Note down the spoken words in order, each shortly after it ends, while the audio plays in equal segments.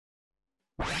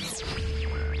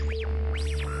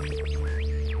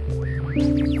Hello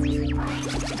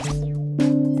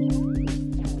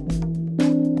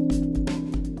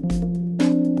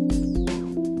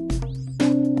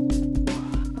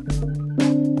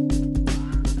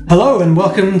and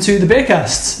welcome to the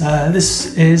Beercast.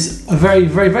 This is a very,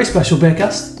 very, very special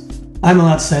Beercast. I'm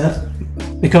allowed to say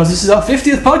that because this is our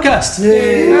 50th podcast.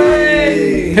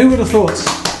 Yay! Who would have thought?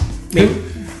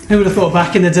 Who would have thought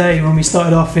back in the day when we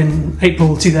started off in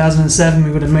April 2007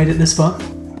 we would have made it this far?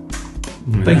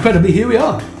 Yeah. But incredibly, here we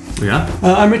are. Yeah.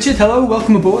 I'm Richard. Hello,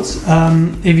 welcome aboard.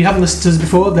 If you haven't listened to us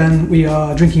before, then we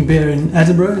are drinking beer in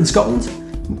Edinburgh, in Scotland.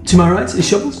 To my right is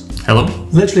Shovels. Hello.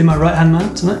 Literally my right-hand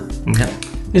man tonight. Okay.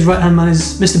 His right-hand man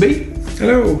is Mr. B.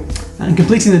 Hello. And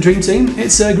completing the dream team,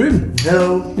 it's Gruden.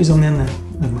 Hello. Who's on the end there?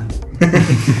 Never mind.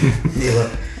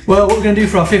 Well, what we're going to do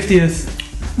for our 50th,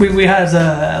 we had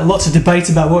lots of debate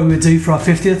about what we would do for our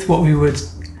 50th, what we would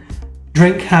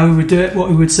drink, how we would do it, what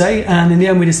we would say, and in the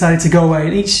end we decided to go away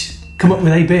and each come up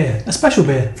with a beer, a special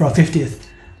beer for our 50th.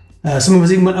 Some of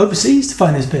us even went overseas to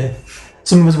find this beer.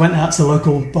 Some of us went out to the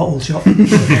local bottle shop.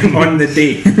 On the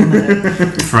day.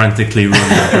 Frantically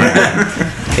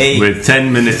running with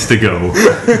 10 minutes to go.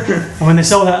 And when they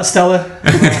sold out Stella,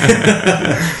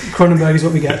 Kronenberg is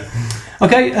what we get.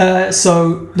 Okay,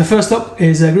 so the first up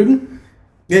is Gruden.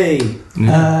 Yay!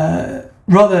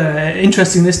 Rather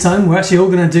interesting this time. We're actually all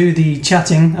going to do the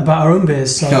chatting about our own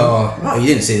beers. So. Oh, you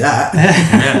didn't say that.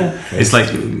 Yeah. It's like,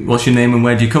 what's your name and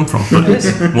where do you come from? But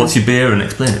what's your beer and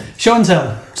explain it. Show and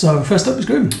tell. So first up is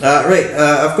Gruden.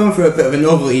 I've gone for a bit of a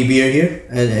novelty beer here,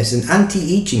 and it's an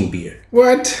anti-aging beer.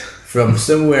 What? From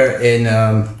somewhere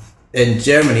in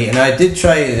Germany, and I did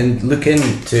try and look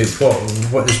into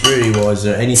what this brewery was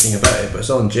or anything about it, but it's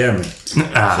all in German. So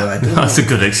that's a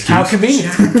good excuse. How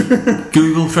convenient.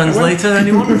 Google Translator,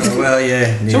 anyone? Oh, well,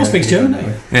 yeah. Someone speaks German,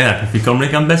 eh? Yeah, if you come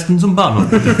am besten zum Bahnhof.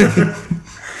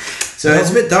 So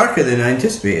it's a bit darker than I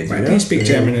anticipated. Why do you speak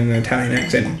German in an Italian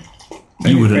accent?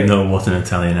 You wouldn't know what an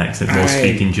Italian accent was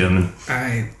speaking German.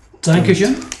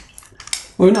 Dankeschön.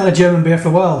 We've not had a German beer for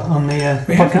a while on the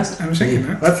podcast. I was thinking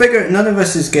that. I figure none of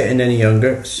us is getting any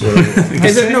younger, so...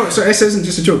 No, so this isn't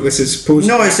just a joke, this is supposed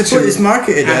No, it's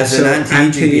marketed as an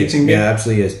anti-aging beer. Yeah,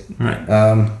 absolutely is.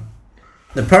 Right.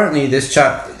 Apparently this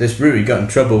brewery got in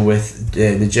trouble with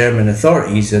the German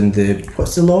authorities and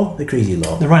what's the law? The crazy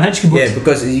law. The Reinheitsgebot. Yeah,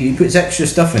 because he puts extra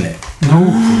stuff in it.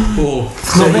 No.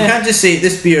 So you can't just say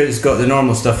this beer has got the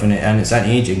normal stuff in it and it's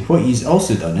anti-aging. What he's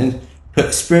also done is put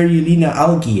spirulina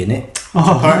algae in it.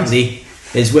 Apparently,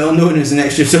 it's well known as an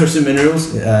extra source of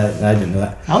minerals. I didn't know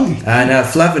that. Algae. And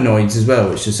flavonoids as well,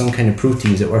 which is some kind of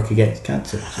proteins that work against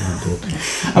cancer. So I'm told. I'm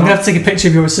going to have to take a picture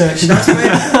of your research. That's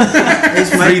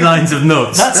my 3 lines of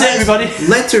notes. That's it, everybody.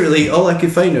 Literally all I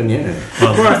could find on the internet.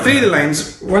 Well, 3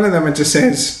 lines. One of them it just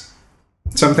says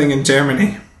something in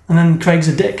Germany. And then Craig's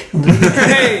a dick.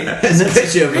 Hey! It's a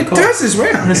picture of a It cock. does as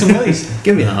well. And there's some willies.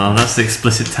 Give me that. Oh, that's the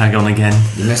explicit tag on again.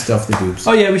 You missed off the boobs.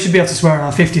 Oh yeah, we should be able to swear on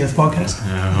our 50th podcast.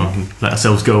 Let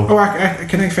ourselves go. Oh,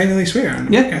 can I finally swear on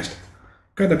the podcast?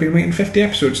 God, I've been waiting 50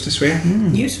 episodes to swear.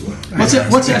 You swore. What's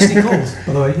it actually called,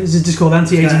 by the way? Is it just called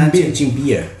anti-aging beer? Anti-aging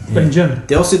beer. But in German.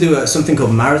 They also do something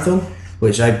called marathon,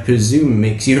 which I presume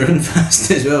makes you run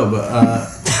fast as well, but...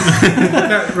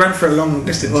 No, run for a long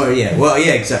distance. Oh, yeah. Well,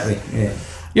 yeah, exactly. Yeah.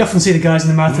 You often see the guys in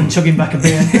the marathon chugging back a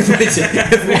beer.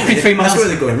 Every 3 miles. That's where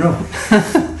they're going wrong.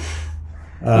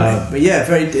 But yeah,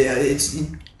 it's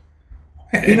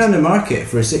been on the market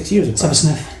for 6 years. Let's have a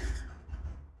sniff.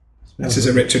 This is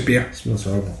a Richard beer. It smells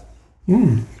horrible.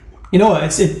 You know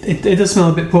what? It does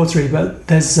smell a bit portery, but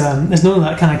there's none of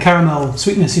that kind of caramel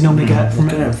sweetness you normally get from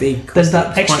Kind it. of vague. There's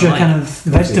that extra kind of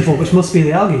vegetable, which must be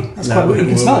the algae. That's quite weird. You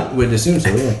can smell it. We'd assume so,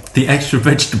 yeah. The extra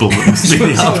vegetable that must be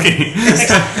the algae.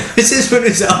 This is when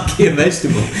it's algae a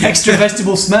vegetable. Extra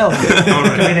vegetable smell. Could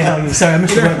be the algae. Sorry, I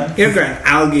misread that. You've got an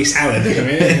algae salad.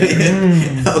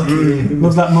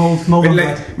 Love that mold on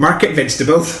bread. Like market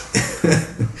vegetables.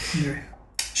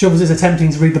 Shovels is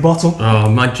attempting to read the bottle. Oh,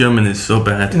 my German is so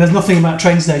bad. There's nothing about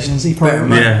train stations. He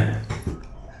probably Yeah.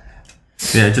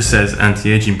 Yeah, it just says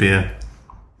anti-aging beer.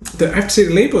 I have to say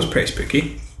the label's pretty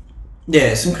spooky.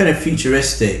 Yeah, it's some kind of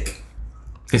futuristic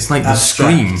It's like the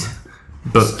scream,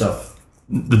 but stuff.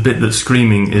 the bit that's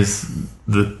screaming is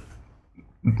the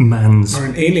man's Or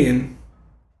an alien.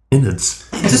 innards.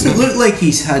 It doesn't look like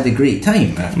he's had a great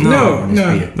time. No.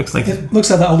 Looks like It looks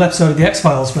like that old episode of the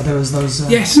X-Files where there was those...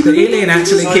 Yes, the alien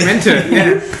actually came into it.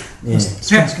 Yeah.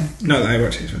 Yeah. Not that I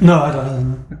watched it. No, I don't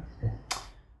know.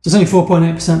 So it's only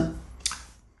 4.8%.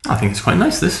 I think it's quite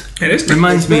nice. This It is.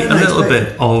 reminds me very a nice little flavour.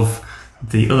 bit of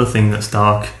the other thing that's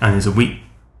dark and is a wheat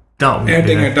dark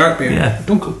Erdinger dark beer. Yeah.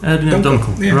 Dunkel. Erdinger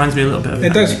Dunkel. Yeah. Reminds me a little bit of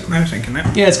It that. does. I was thinking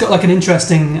that. Yeah, it's got like an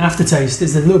interesting aftertaste.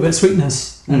 There's a little bit of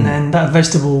sweetness, and then that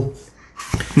vegetable.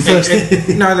 First,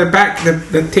 No,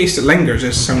 the taste that lingers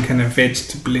is some kind of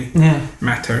vegetable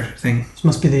matter thing. This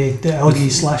must be the algae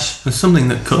slash. There's something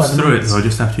that cuts through it though,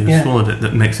 just after you've Yeah. swallowed it,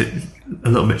 that makes it a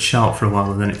little bit sharp for a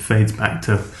while, and then it fades back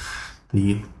to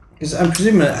the. Because I'm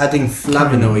presuming that adding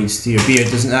flavonoids to your beer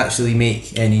doesn't actually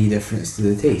make any difference to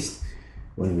the taste.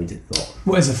 One would have thought.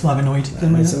 What is a flavonoid?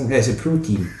 It's a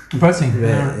protein. Protein.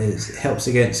 That it helps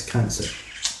against cancer.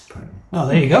 Apparently. Oh,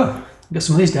 there you go. Got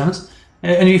some of these down us.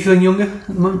 Are you feeling younger at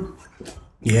the moment?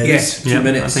 Yeah, Yes. this 2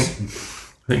 minutes. I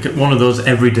think one of those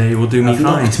every day will do me I've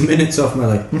fine. knocked minutes off my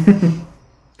life.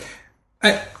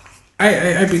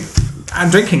 I'm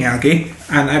drinking algae,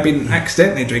 and I've been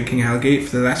accidentally drinking algae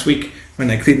for the last week when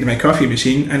I cleaned my coffee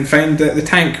machine and found that the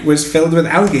tank was filled with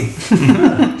algae.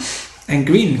 And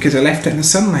green, because I left it in the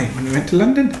sunlight when we went to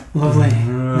London. Lovely.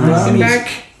 Come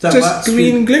back, that just wax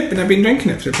green gloop, and I've been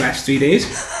drinking it for the past 3 days.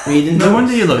 No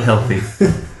wonder you look healthy.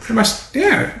 I must,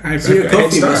 I've So your got a head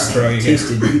coffee start must for all have you guys.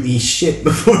 tasted really shit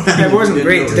before. It wasn't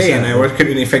great today, and I couldn't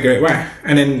really figure out why.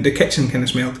 And then the kitchen kind of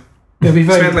smelled. It'll be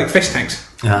very. Smelled like fish tanks.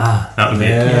 Ah, that would be it.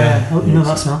 Yeah, you know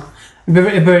that smell. It'd be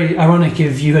very, very ironic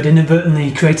if you had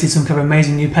inadvertently created some kind of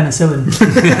amazing new penicillin,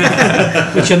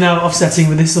 which you're now offsetting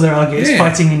with this other algae. It's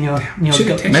fighting in your Should've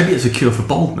gut. tasted- Maybe it's a cure for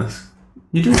baldness.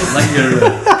 You do look like you're.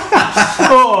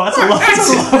 Oh, that's a lot. That's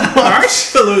a lot.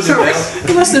 Harsh.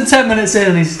 Less than 10 minutes in,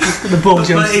 and he's got the ball But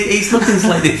jumps. he's looking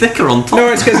slightly thicker on top. No,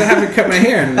 it's because I haven't cut my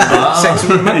hair in 6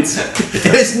 months.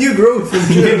 It's new growth.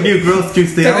 New growth due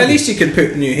to the At algae. least you can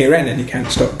put new hair in, and you can't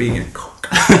stop being a cock.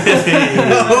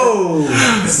 Oh,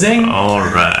 Zing. All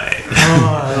right.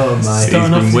 oh my! He's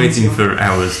Starting off been to waiting easy. for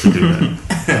hours to do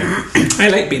that. I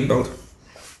like being bald.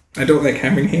 I don't like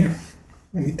having hair.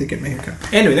 I need to get my hair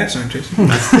cut. Anyway, that's not interesting.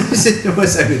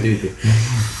 What's that going to do? To you?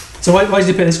 So why did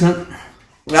you pick this, Grant?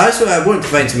 Well, that's what I wanted to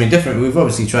find something different. We've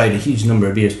obviously tried a huge number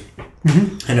of beers,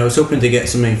 and I was hoping to get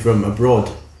something from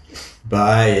abroad, but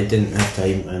I didn't have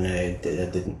time, and I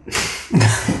didn't.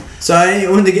 So I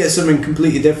wanted to get something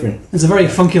completely different. There's a very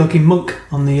funky looking monk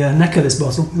on the neck of this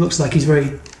bottle. It looks like he's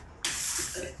very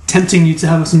tempting you to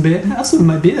have some beer. That's what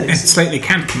my beer It's is. slightly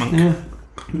camp monk. Yeah.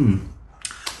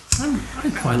 I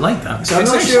quite like that. So I'm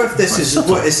It's not nice. sure if this Quite is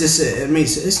subtle. what is this. I mean,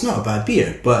 it's not a bad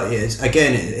beer, but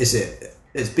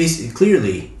it's basically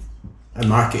clearly a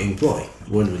marketing ploy.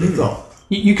 One would have thought.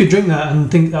 You could drink that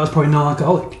and think that was probably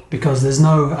non-alcoholic because there's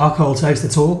no alcohol taste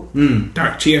at all.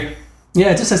 Dark cheer.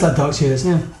 Yeah, it just tastes like dark cheers.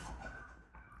 Yeah.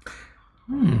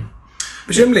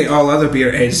 Presumably, all other beer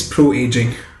is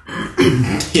pro-aging.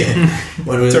 Yeah.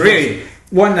 One would So have really,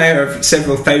 1 out of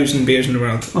several thousand beers in the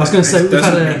world. I was going to say, it we've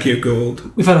had doesn't make you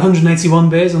gold. We've had 181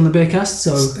 beers on the Beercast,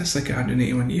 so That's like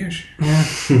 181 years. yeah,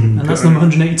 and that's number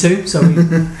 182. So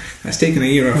That's taken a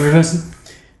year we're off. reversing.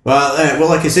 well,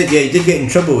 like I said, yeah, he did get in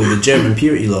trouble with the German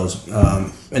purity laws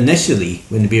initially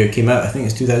when the beer came out. I think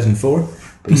it's 2004,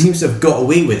 but he seems to have got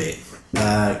away with it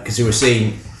because they were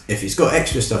saying if it's got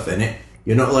extra stuff in it,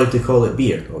 you're not allowed to call it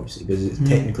beer, obviously, because it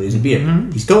technically is a beer.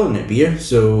 He's calling it beer,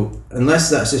 so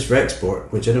unless that's just for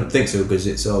export, which I don't think so, because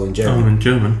it's all in I'm German. in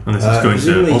German, unless it's going to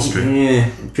presumably- Austria. Yeah,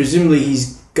 presumably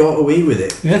he's got away with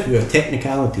it Yeah. through a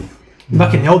technicality.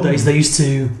 Back in the old days, they used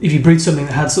to, if you brewed something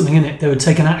that had something in it, they would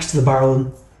take an axe to the barrel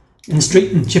and in the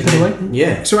street and chip it away.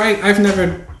 Yeah. So I've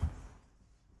never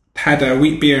had a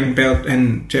wheat beer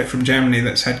from Germany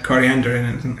that's had coriander in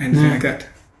it and anything like that.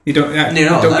 You don't. You're not you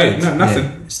don't allowed. get nothing.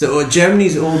 Yeah. It's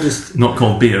Germany's oldest. Not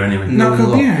called beer anyway. Not called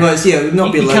law. beer. No, it's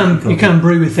not be You allowed. can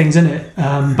brew with things in it.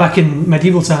 Back in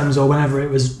medieval times or whenever, it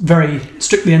was very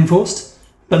strictly enforced,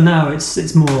 but now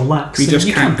it's more lax. We So just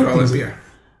you can't put call it things in. beer.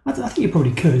 I think you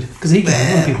probably could because he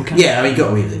can. Other people can. Yeah, I mean, got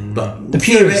away with it, but The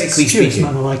theoretically purists speaking,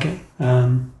 might not like it.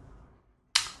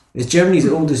 it's Germany's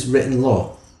oldest written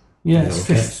law. Yeah, it's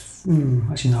Okay. fifth.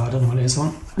 Actually, no, I don't know what it is. I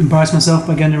won't embarrass myself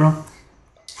by getting it wrong.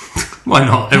 Why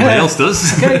not? Everybody Yeah. else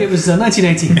does. Okay, it was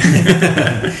 1980.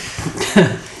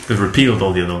 They've repealed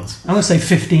all the other ones. I'm going to say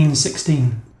 15,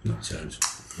 16. That sounds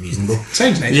reasonable.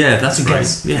 Sounds nice. Yeah, that's That's a right.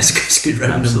 guess. Yes, It's a good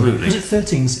round number. absolutely. Was it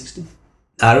 13, 16?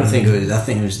 I don't think it was. I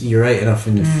think it was. You're right enough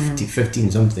in the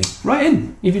 15 something. Right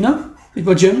in, if you know. If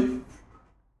you're German.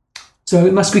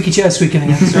 So my squeaky chair's squeaking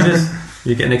again. So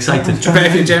You're getting excited. But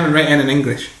if you're German, write in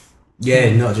English.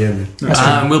 Yeah, not German.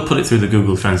 And we'll put it through the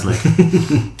Google Translate.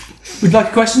 would you like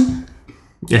a question?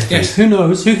 Yes, please. Yes. Who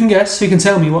knows? Who can guess? Who can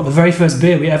tell me what the very first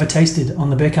beer we ever tasted on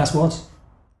the Beercast was?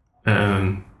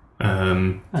 Um,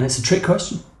 And it's a trick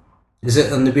question. Is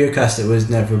it on the Beercast? It was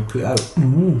never put out.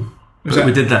 Was but that,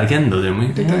 we did that again, though, didn't we?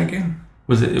 did that again?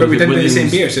 Was it? But we was it didn't do the same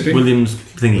Williams- beers, did we? Williams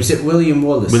thingy. Was it William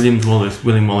Wallace?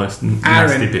 William Wallace, nasty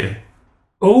Aaron. beer.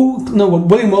 Oh no! Well,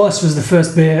 William Wallace was the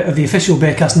first beer of the official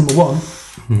Beercast number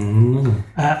 1.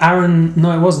 Aaron,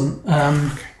 no, it wasn't.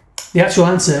 The actual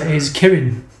answer is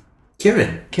Kirin.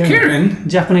 Kieran?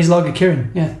 Japanese lager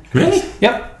Kirin. Yeah. Really?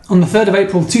 Yep. On the 3rd of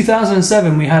April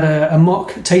 2007, we had a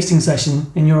mock tasting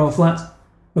session in your old flat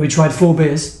where we tried 4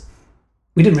 beers.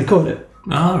 We didn't record it,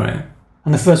 All right.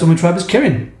 and the first one we tried was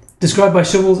Kirin, described by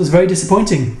Shovels as very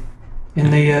disappointing in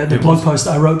the blog post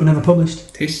that I wrote but never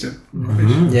published. Tasted.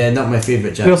 Yeah, not my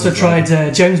favourite Japanese. We also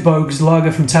tried James Bogue's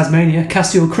lager from Tasmania,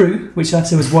 Castiel Crew, which I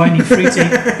said was winey, fruity,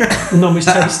 and not much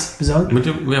taste, bizarre.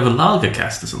 We have a lager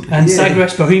cast or something. And Yeah.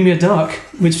 Sagres Bohemia Dark,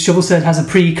 which Shovel said has a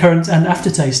pre, current, and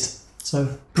aftertaste. So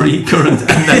Pre-current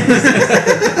and then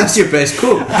That's your best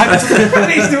quote.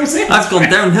 I've gone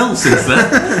downhill since then.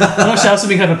 I'm not sure how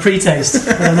something can have a pre-taste.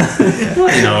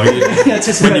 You know, when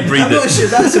you breathe I'm not it, sure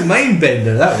that's a mind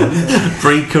bender, that one.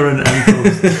 pre-current and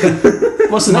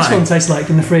post. What's the next Mine. one taste like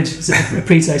in the fridge? Is it a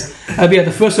pre-taste? But yeah,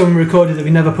 the first one we recorded that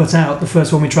we never put out, the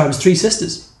first one we tried was Three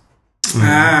Sisters.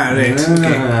 Ah, right.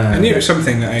 Okay. Ah. I knew it was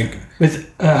something that I...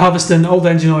 With Harveston, Old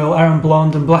Engine Oil, Aaron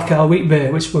Blonde, and Black Ale Wheat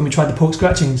Beer, which when we tried the pork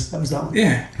scratchings, that was that one.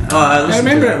 Yeah. Oh, I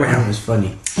remember it well. That was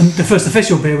funny. And the first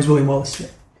official beer was William Wallace, yeah,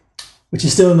 which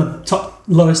is still in the top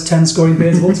lowest 10 scoring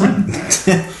beers of all time.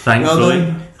 Thankfully.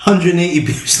 180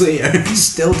 beers later, it's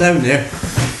still down there.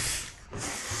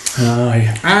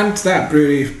 Aye. And that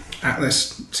brewery,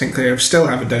 Atlas Sinclair, still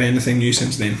haven't done anything new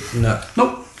since then. No.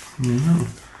 Nope.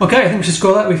 Okay, I think we should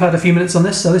score that. We've had a few minutes on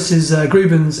this. So this is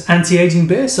Gruben's anti-aging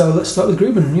beer. So let's start with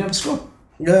Gruben. You have a score.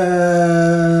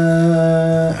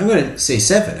 I'm going to say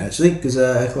 7, actually, because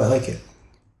I quite like it.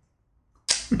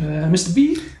 Mr.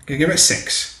 B? I give it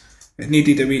 6. It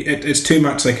needed a wee... It's too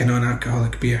much like a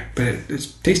non-alcoholic beer, but it's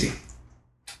tasty.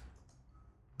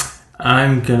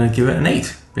 I'm going to give it an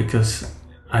 8 because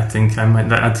I think I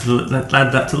might add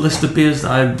that to the list of beers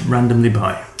that I randomly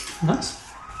buy. Nice.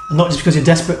 And not just because you're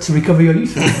desperate to recover your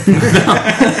youth.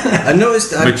 I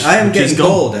noticed I am which is getting gone.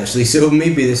 cold, actually, so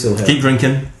maybe this will help. Keep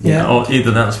drinking. Yeah. Or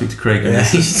either that or speak to Craig. Yeah.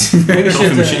 Maybe we Coffee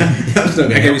should, machine. That's not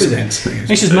I going give to it help, is 10.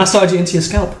 maybe just massage it into your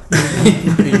scalp.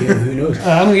 Who knows?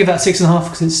 I'm going to give that 6.5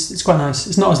 because it's quite nice.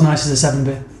 It's not as nice as a 7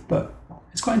 beer, but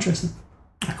it's quite interesting.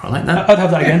 I quite like that. I'd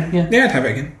have that again, yeah. Yeah, I'd have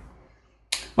it again.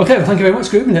 Okay, well, thank you very much,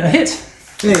 Gruben. A hit.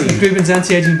 Hey. Gruben's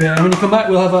anti-aging beer. And when you come back,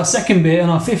 we'll have our second beer and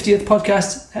our 50th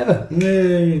podcast ever.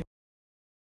 Yay.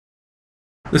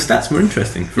 The stats were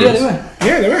interesting for Yeah, us. they were.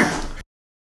 Yeah, they were.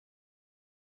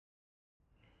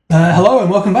 Hello and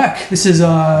welcome back. This is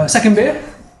our second beer,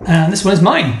 and this one is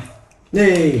mine.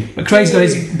 Yay. But Craig's got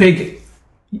his big.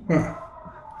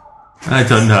 I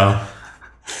don't know.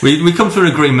 We come to an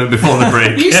agreement before the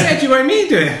break. You said you wanted me to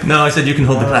do it. No, I said you can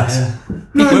hold the glass.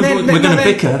 No, We're then- going to then-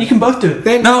 bicker. You can both do it.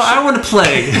 Then No, I want to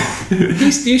play.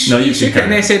 you No, you shook it can.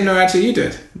 and I said, no, actually, you do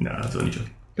it. No, I was only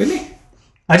joking. Didn't he?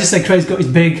 I just said Craig's got his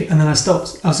big, and then I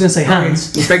stopped. I was going to say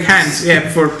hands His big hands, yeah,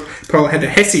 before Paul had a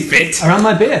hissy fit. around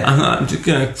my beer. I'm just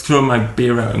going to throw my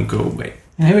beer out and go away.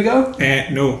 And here we go.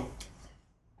 No.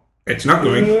 It's not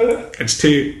going. It's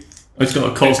too... It's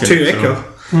got a cork It's in too it. ickle.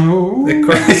 Oh. The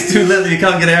cork, It's too little, you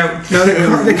can't get it out. no,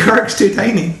 the cork's too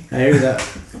tiny. I hear that.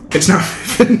 It's not...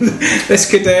 this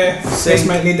could... this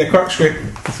might need a corkscrew.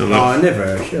 So Oh,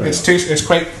 never. Sure. It's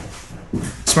quite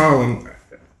small, and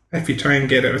if you try and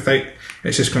get it without,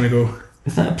 it's just going to go...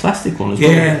 is that a plastic one as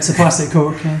well? Yeah, it's a plastic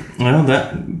cork. Yeah. Well,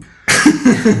 that...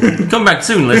 Come back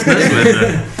soon, listeners.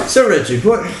 So, Richard,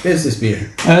 what is this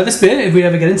beer? This beer, if we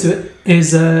ever get into it,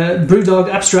 is Brewdog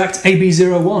Abstract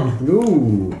AB01.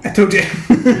 Ooh. I told you.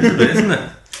 Isn't it?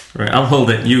 Right, I'll hold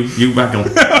it. You waggle.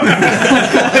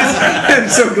 I'm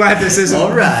so glad this isn't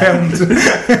All right. filmed.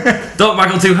 Don't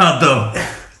waggle too hard, though.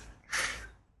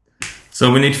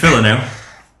 So we need filler now.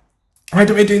 Why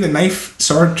don't we do the knife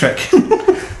sword trick?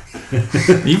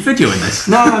 Are you videoing this?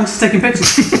 No, I'm just taking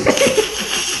pictures.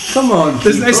 Come on.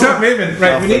 It's not moving.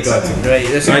 Right, we need something. something. Right,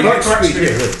 there's a Right. corkscrew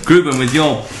here, look, Gruben, with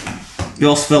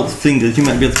your svelte fingers, you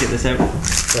might be able to get this out.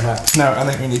 perhaps. No, I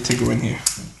think we need to go in here.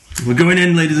 We're going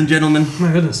in, ladies and gentlemen.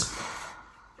 My goodness.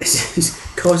 It's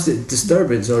caused a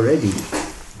disturbance already.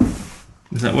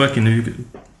 Is that working? Have you...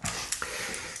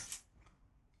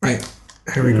 Right,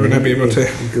 here we go. Now be able to...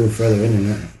 Go further in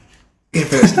that. Yeah,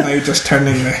 but it's now just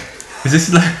turning the... Is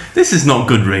this like... This is not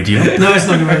good radio. No, it's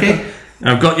not going to work. Okay.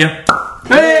 I've got you.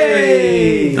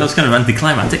 Hey! That was kind of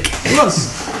anticlimactic. It was.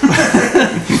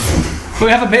 But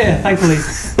we have a beer, thankfully.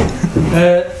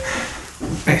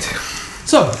 Right.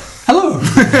 So, hello.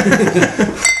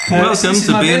 Welcome this is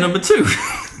to my beer number 2.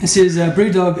 This is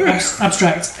Brewdog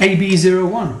Abstract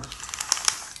AB01.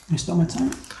 Let me start my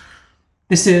time.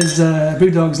 This is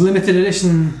Brewdog's limited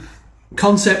edition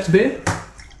concept beer.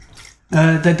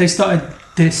 They started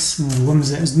this, when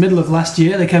was it? It was the middle of last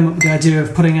year. They came up with the idea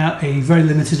of putting out a very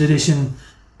limited edition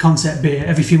concept beer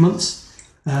every few months.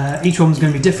 Each one was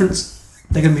going to be different.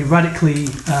 They're going to be radically,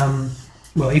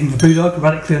 even for Brewdog,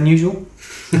 radically unusual.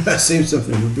 That seems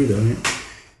something for Brewdog, yeah.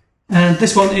 And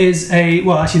this one is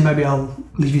maybe I'll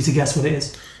leave you to guess what it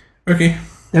is. Okay.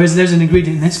 There's an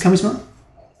ingredient in this. Can we smell it?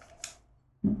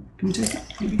 Can we taste it?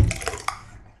 Maybe.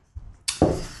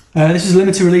 This is a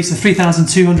limited release of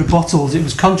 3,200 bottles. It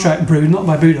was contract brewed, not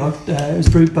by Brewdog. It was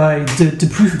brewed by De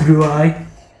Proefbrouwerij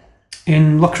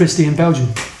in Lochristi in Belgium.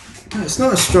 It's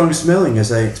not as strong smelling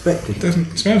as I expected.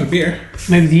 It smells of beer.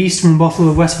 Maybe the yeast from a bottle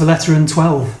of West Veleteren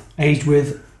 12, aged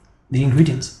with the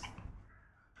ingredients.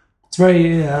 It's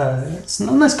very, it's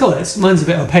a nice colour. Mine's a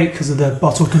bit opaque because of the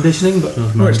bottle conditioning, but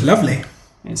it's lovely.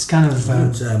 it's kind of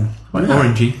quite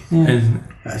orangey. Yeah.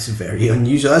 That's very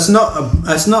unusual. That's not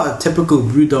a typical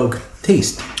Brewdog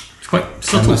taste. It's quite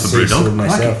subtle for Brewdog. So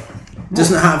myself. It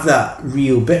doesn't have that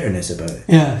real bitterness about it.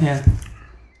 Yeah.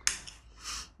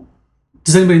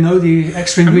 Does anybody know the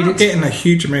extra I'm not ingredients? getting a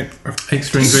huge amount of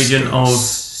Extra ingredient of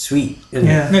Sweet, isn't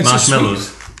Yeah. it? No, it's just marshmallows.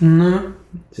 sweet. No.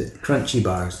 Is it crunchy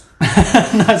bars?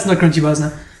 No, it's not crunchy bars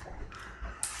now.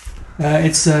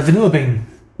 It's vanilla bean.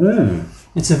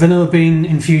 It's a vanilla bean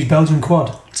infused Belgian quad,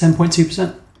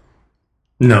 10.2%.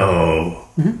 No.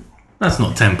 That's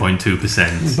not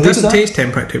 10.2%. It doesn't taste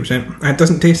 10.2%. It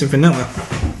doesn't taste of vanilla.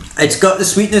 It's got the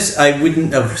sweetness. I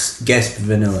wouldn't have guessed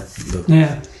vanilla, though.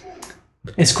 Yeah,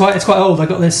 it's quite old. I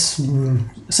got this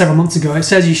several months ago. It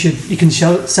says you can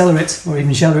cellar it or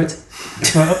even sheller it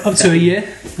for up to a year.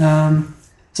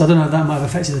 So I don't know if that might have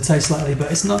affected the taste slightly, but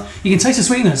it's not. You can taste the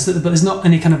sweetness, but there's not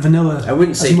any kind of vanilla. I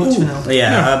wouldn't say much ooh. vanilla.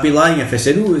 Yeah, No. I'd be lying if I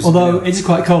said ooh. It's Although vanilla. it is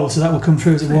quite cold, so that will come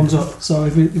through as it warms up. So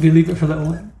if you leave it for a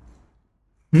little.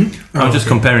 I was just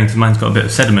comparing because mine's got a bit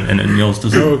of sediment in it and yours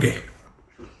doesn't. Okay.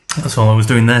 That's all I was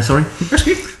doing there, sorry. That's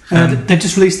good. They've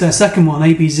just released their second one,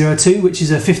 AB02, which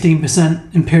is a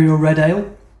 15% Imperial Red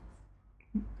Ale.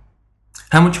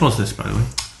 How much was this, by the way?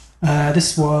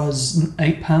 This was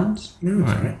 £8.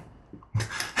 Right.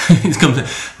 It's come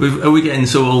to, are we getting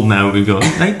so old now? We've got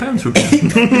 £8 for a beer.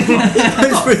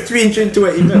 It's for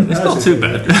 320 mil. It's not too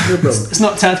bad. No problem. It's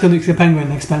not Tactical Nuclear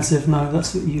Penguin expensive, no,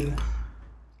 that's what you...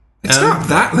 It's not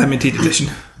that limited edition.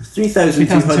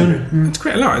 3,200. It's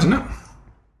quite a lot, isn't it?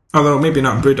 Although maybe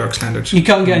not in Brewdog standards. You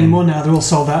can't get any more now, they're all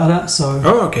sold out of that, so...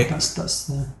 Oh, okay.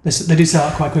 They do sell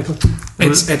out quite quickly.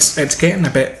 It's getting a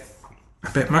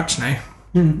bit much now.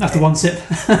 After one sip.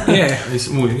 Yeah. It's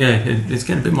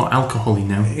getting a bit more alcohol-y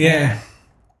now. Yeah.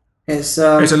 It's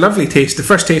It's a lovely taste. The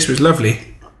first taste was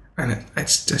lovely, and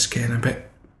it's just getting a bit.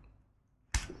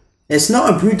 It's not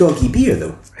a Brewdoggy beer,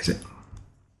 though. Is it?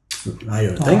 I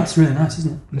don't Oh, think. that's really nice,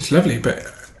 isn't it? It's lovely, but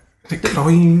is it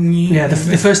cloying? Yeah,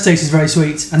 the first taste is very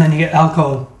sweet, and then you get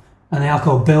alcohol, and the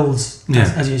alcohol builds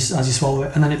Yeah. as you swallow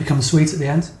it, and then it becomes sweet at the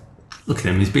end. Look at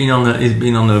him. He's been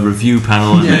on the review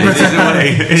panel. And Yeah.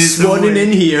 it's Swanning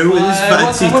in here with his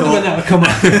fancy I wonder when talk. that would come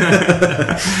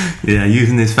up. Yeah,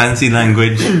 using this fancy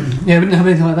language. Yeah, we didn't have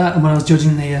anything like that when I was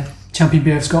judging the Champion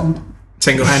Beer of Scotland.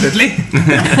 Single-handedly.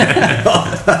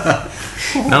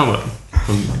 No,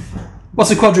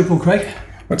 What's a quadruple, Craig?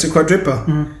 What's a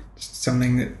quadruple?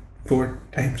 Something that 4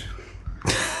 times.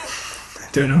 I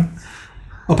don't know.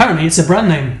 Well, apparently it's a brand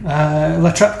name,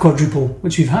 La Trappe Quadruple,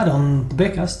 which we've had on the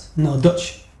Beercast, no,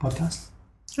 Dutch podcast.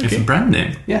 it's a brand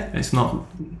name. Yeah. It's not.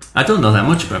 I don't know that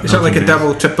much about. It's not like a Belgian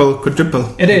double, triple,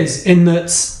 quadruple. It is, in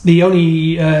that the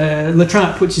only La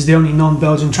Trappe, which is the only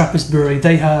non-Belgian Trappist brewery,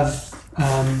 they have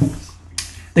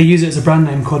they use it as a brand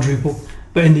name, quadruple.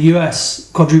 But in the US,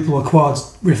 quadruple or quad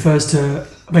refers to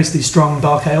basically strong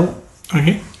dark ale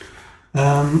Okay.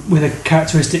 with a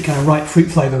characteristic kind of ripe fruit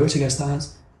flavour, which I guess that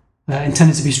has.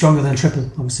 Intended to be stronger than triple,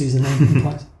 obviously, as the name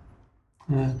implies.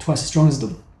 Twice as strong as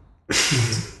double.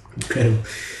 Incredible.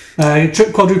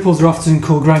 Quadruples are often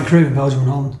called Grand Cru in Belgium and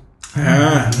Holland.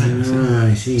 Ah,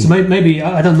 I see. So maybe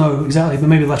I don't know exactly, but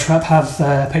maybe La Trappe have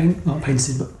not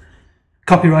patented, but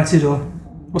copyrighted, or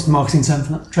what's the marketing term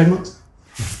for that? Trademarks?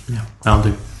 Yeah, I'll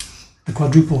do. The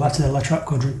quadruple, that's a La Trappe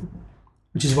quadruple,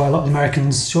 which is why a lot of the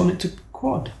Americans shorten it to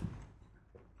quad.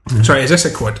 Sorry, is this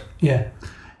a quad? Yeah.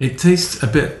 It tastes a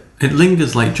bit. It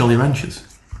lingers like Jolly Ranchers.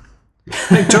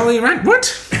 Like Jolly Ranch? What?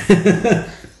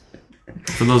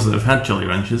 For those that have had Jolly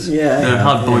Ranchers, Yeah, they're yeah,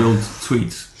 hard-boiled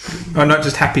sweets. Oh, not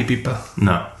just happy people.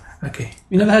 No, Okay.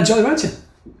 You never had Jolly Rancher?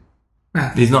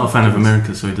 he's not a fan of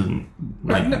America, so he doesn't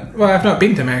like. No, well, I've not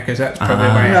been to America, so that's probably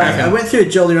why I Right, I haven't. went through a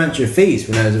Jolly Rancher phase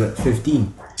when I was about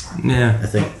 15, Yeah, I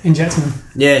think. Injecting them.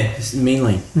 Yeah, it's the main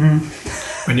line.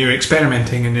 When you were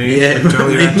experimenting and you made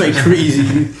my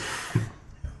crazy.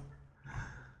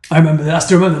 I remember that. I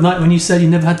still remember the night when you said you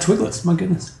never had Twiglets. My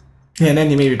goodness. Yeah, and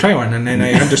then you made me try one, and then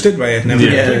I understood why I'd never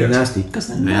had Twiglets. Nasty. Because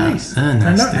they're nice. They're They're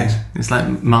nasty. not nice. It's like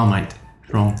Marmite.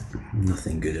 Wrong.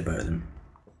 Nothing good about them.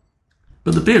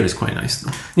 But the beer is quite nice,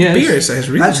 though. Yeah, Beer is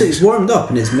really Actually, it's warmed up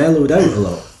and it's mellowed out a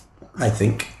lot, I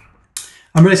think.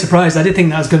 I'm really surprised. I did think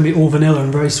that was going to be all vanilla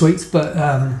and very sweet, but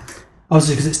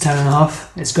obviously because it's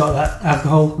 10.5, it's got that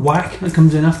alcohol whack that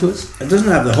comes in afterwards. It doesn't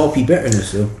have the hoppy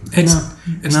bitterness, though. It's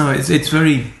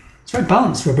very... It's very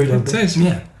balanced for a brewdog. It is.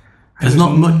 Yeah. There's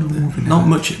not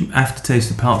much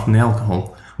aftertaste apart from the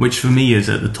alcohol, which for me is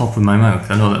at the top of my mouth.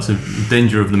 I know that's a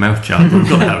danger of the mouth chart, but we've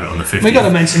got to have it on the 50. We got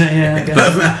to mention it, yeah. I guess.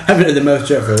 But have it in the mouth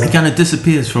chart for a while. It kind of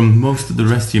disappears from most of the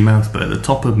rest of your mouth, but at the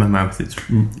top of my mouth, it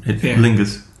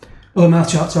lingers. All the mouth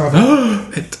charts are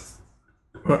available.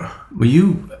 What? Were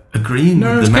you agreeing No,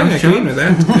 I with was the kind of mouth agreeing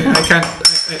chart? with that. I can't.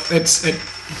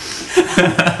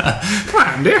 Come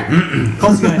on, dear.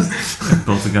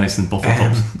 Poltergeist and bottle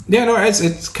tops. Yeah, no,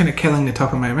 it's kind of killing the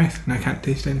top of my mouth, and I can't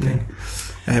taste anything.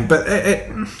 But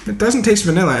it doesn't taste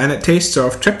vanilla, and it tastes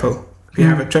of triple. If you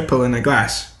have a triple in a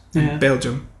glass in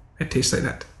Belgium, it tastes like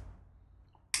that.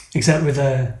 Except with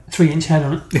a 3-inch head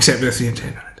on it. Except with the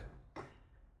intent on it.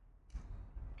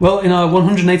 Well, in our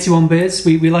 181 beers,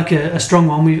 we like a strong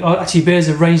one. Actually, beers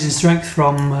have ranged in strength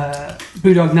from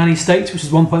Brewdog Nanny Staked, which is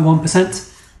 1.1%.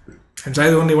 Was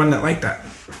I the only one that liked that?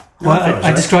 Well,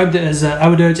 I described it as I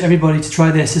would urge everybody to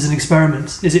try this as an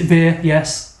experiment. Is it beer?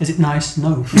 Yes. Is it nice?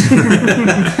 No.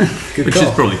 Which is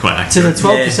probably quite To the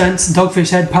accurate. 12% Dogfish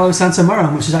Head Palo Santo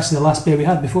Maron, which is actually the last beer we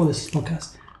had before this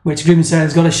podcast, which Green said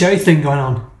has got a sherry thing going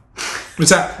on. Was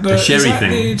that the, sherry is that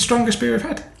thing? the strongest beer we've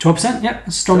had? 12%, yeah. It's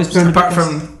the strongest beer in the Apart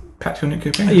podcast. from Patio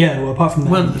Coupe. Yeah, well, apart from that.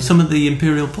 Well, some of the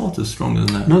Imperial Porters stronger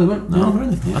than that. No, they weren't. No,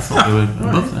 really? I thought they were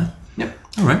above that. Yep.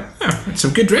 All right. Yeah,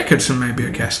 some good records from my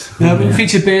beer cast. We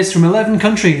featured beers from 11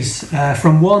 countries,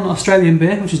 from one Australian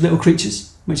beer, which is Little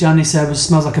Creatures, which Andy said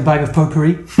smells like a bag of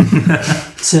potpourri,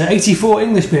 to 84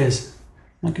 English beers.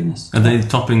 My goodness. Are they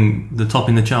topping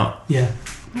the chart? Yeah.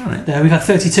 All right. We've had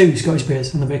 32 Scottish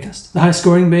beers on the beercast. The highest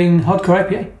scoring being Hardcore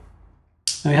IPA.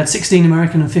 And we had 16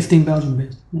 American and 15 Belgian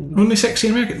beers. There you go. Only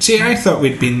 16 American. See, I thought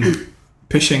we'd been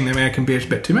pushing the American beers a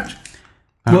bit too much.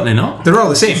 Apparently not. They're all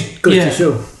the same. Goes Yeah. to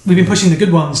show. We've been pushing the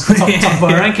good ones to top of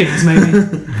our rankings,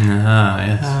 maybe. Ah,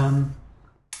 yes.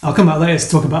 I'll come back later to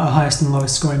talk about our highest and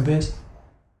lowest scoring beers.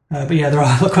 But yeah, there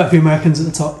are quite a few Americans at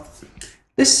the top.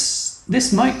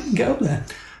 This might get up there.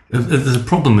 There's a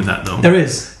problem with that, though. There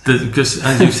is. Because,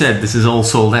 as you said, this is all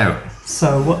sold out.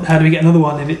 So how do we get another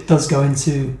one if it does go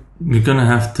into... You're going to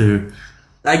have to...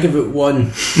 I give it 1.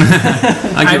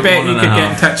 I give bet it you 1.5. could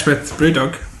get in touch with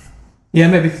Brewdog. Yeah,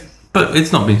 maybe. But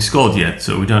it's not been scored yet,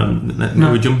 so we don't...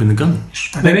 No. We're jumping the gun.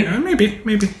 Maybe.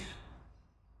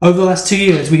 Over the last 2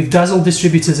 years, we've dazzled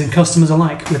distributors and customers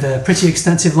alike with a pretty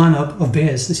extensive lineup of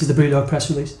beers. This is the Brewdog press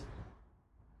release.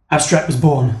 Abstract was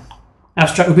born.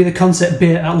 Abstract will be the concept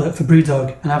beer outlet for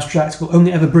Brewdog, and Abstract will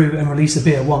only ever brew and release a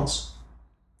beer once.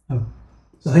 Oh.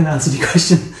 So I think that answered your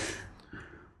question.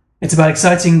 It's about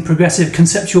exciting, progressive,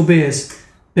 conceptual beers.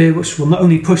 Beer which will not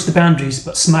only push the boundaries,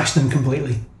 but smash them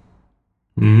completely.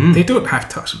 Mm-hmm. They don't have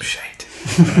to talk some shite.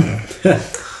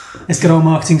 It's got all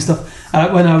marketing stuff.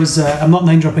 When I was, I'm not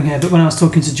name dropping here, but when I was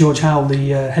talking to George Howell, the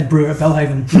head brewer at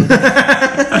Belhaven,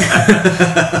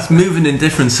 It's moving in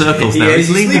different circles now. He's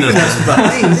leaving us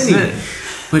behind, isn't he?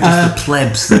 We're just the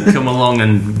plebs that come along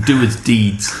and do its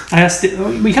deeds. I asked it,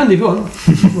 we can do if you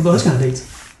want, well, those kind of deeds.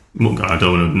 Well, God, I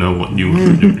don't want to know what you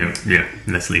want to do. Yeah,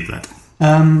 let's leave that.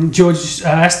 George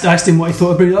asked him what he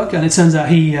thought of Brewdog, and it turns out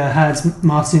he had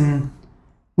Martin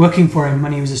working for him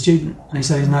when he was a student, and he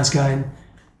said he's a nice guy, and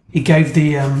he gave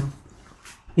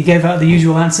out the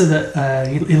usual answer that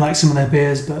he likes some of their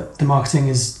beers, but the marketing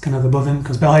is kind of above him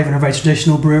because Belhaven are a very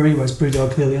traditional brewery, whereas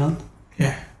Brewdog clearly aren't.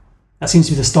 Yeah. That seems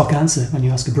to be the stock answer when you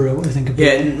ask a brewer what they think of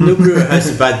Brewdog. Yeah, no brewer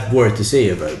has a bad word to say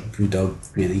about Brewdog,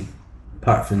 really,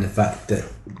 apart from the fact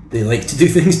that they like to do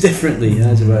things differently.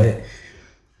 That's about it.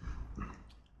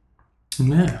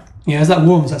 Yeah. Yeah, as that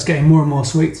warms, that's getting more and more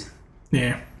sweet.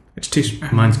 Yeah. It's too...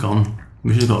 Mine's gone.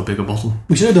 We should have got a bigger bottle.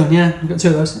 We should have done, yeah. We've got 2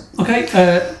 of those.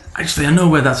 Okay. Actually, I know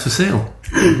where that's for sale.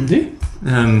 Do you?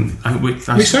 We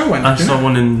saw one, I didn't saw we?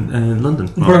 one in London.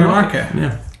 Borough Market.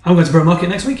 Yeah. I'm going to Borough Market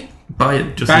next week. Buy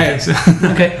it just Buy in it. case.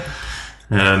 Okay.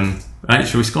 Right,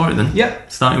 shall we score it then?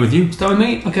 Yep. Starting with you. Start with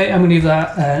me. Okay, I'm going to give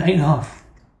that 8.5.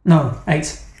 No,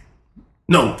 8.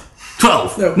 No.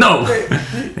 12. No.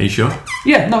 Are you sure?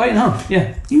 Yeah, no, 8.5.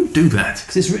 Yeah, You do that.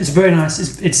 because it's very nice.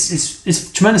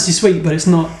 It's tremendously sweet, but it's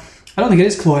not. I don't think it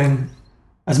is cloying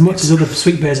as much as other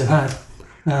sweet beers I've had.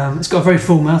 It's got a very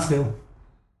full mouthfeel,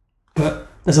 but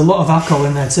there's a lot of alcohol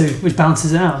in there too, which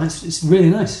balances it out. It's really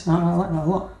nice. I like that a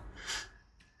lot.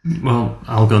 Well,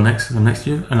 I'll go next for the next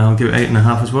year, and I'll give it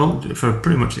 8.5 as well, for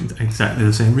pretty much exactly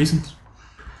the same reasons.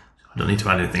 I don't need to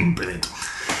add anything brilliant.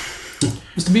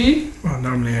 Mr. B? Well,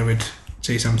 normally I would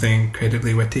say something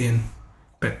incredibly witty,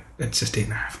 but it's just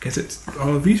 8.5 because it's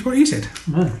all of what you said.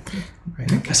 Oh.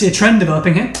 I see a trend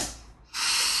developing here.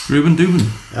 Ruben Dubin.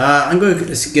 I'm going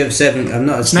to give 7. I'm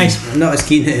not as nice. I'm not as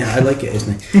keen. I like it,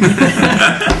 isn't it?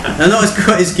 I'm not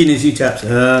quite as keen as you chaps.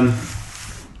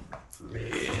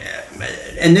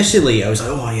 Initially, I was like,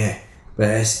 oh yeah,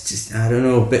 but it's just, I don't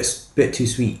know, bit too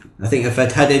sweet. I think if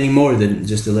I'd had any more than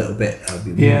just a little bit, I'd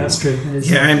be more. That's true. I'd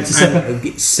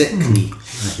get sickly. I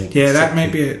think. Yeah, that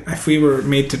might be it. If we were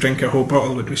made to drink a whole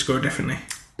bottle, would we score differently?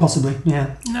 Possibly,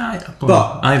 yeah. No,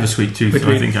 but I have a sweet tooth, so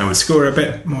I think I would score a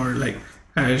bit more like.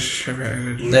 But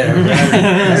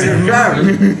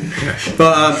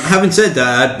having said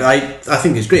that, I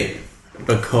think it's great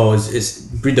because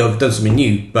BrewDog done something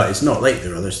new, but it's not like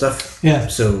their other stuff. Yeah.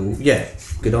 So yeah,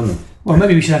 good on them. Well,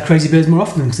 maybe we should have Crazy Beers more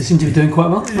often because they seem to be doing quite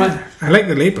well. Right. I like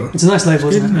the label. It's a nice label,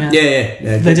 isn't it?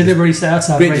 Yeah. They deliberately set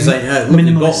out great design,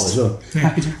 minimalist as well.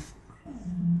 Packaging.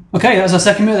 Okay, that was our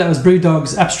second beer. That was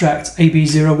BrewDog's Abstract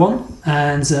AB01,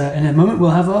 and in a moment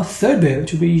we'll have our third beer,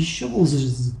 which will be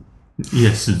Shovels.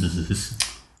 Yes.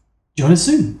 Join us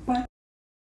soon. Bye.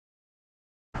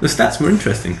 The stats were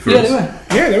interesting for us. They were.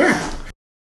 Yeah, they were.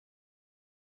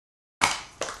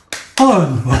 Hello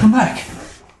and welcome back.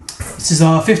 This is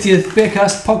our 50th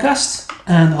Beercast podcast,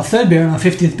 and our third beer on our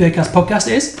 50th Beercast podcast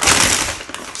is...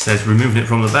 Says removing it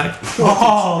from the bag.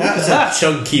 Oh, look at that. A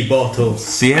chunky bottle.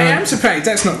 I am surprised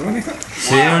that's not the one I thought.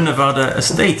 Sierra Nevada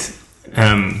Estate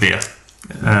beer.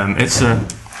 It's a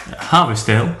harvest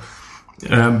ale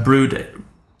brewed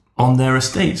on their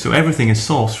estate, so everything is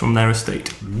sourced from their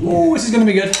estate. Oh, this is going to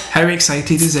be good. How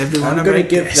excited is everyone? I'm going to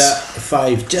give that a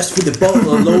 5 just for the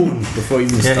bottle alone before we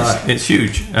even start. It's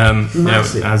huge.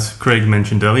 As Craig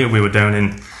mentioned earlier, we were down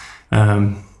in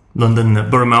London at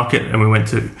Borough Market, and we went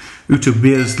to Uto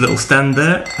Beer's little stand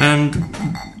there, and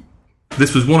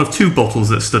this was one of 2 bottles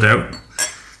that stood out.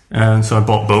 And so I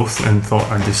bought both and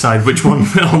thought I'd decide which one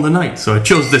on the night. So I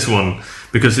chose this one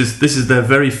because this is their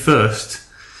very first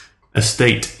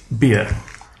estate beer,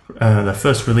 their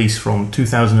first release from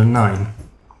 2009.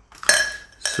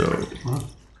 So,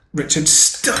 Richard's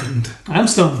stunned. I'm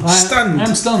stunned.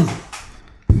 I'm stunned.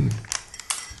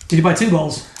 Did you buy 2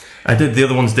 bottles? I did. The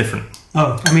other one's different.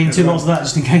 Oh, I mean 2 bottles of that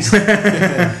just in case.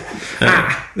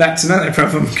 That's another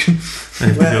problem.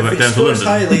 Well, if it scores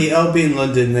highly, I'll be in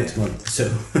London next month.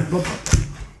 So,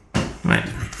 right.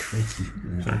 Sorry.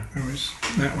 That was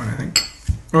that one, I think.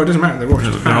 Oh, it doesn't matter. They're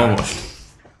washed. They're all washed.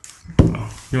 Well,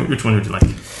 which one would you like?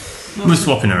 We're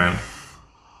swapping around.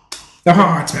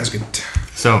 Oh, it smells good.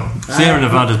 So, Sierra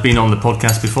Nevada's been on the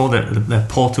podcast before. Their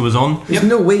porter was on. There's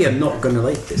no way I'm not going to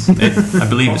like this. I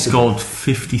believe it's called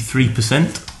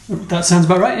 53%. That sounds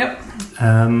about right, yep.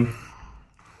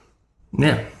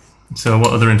 Yeah. So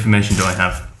what other information do I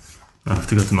have? I have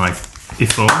to go to my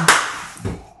iPhone.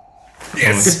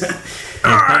 Yes.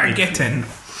 Get in.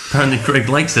 Apparently Craig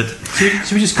likes it.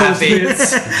 Should we just call this the beer?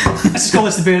 Let's just call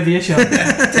this the beer of the issue.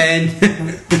 10.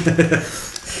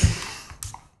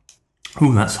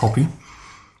 Ooh, that's hoppy.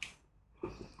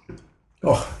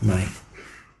 Oh my.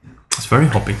 It's very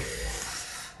hoppy.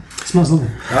 It smells lovely.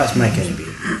 That's my kind of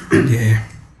beer. Yeah.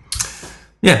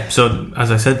 Yeah, so as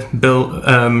I said, Bill,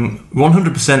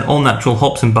 100% all natural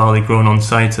hops and barley grown on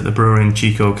site at the brewery in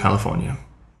Chico, California.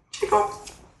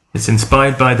 It's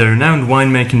inspired by the renowned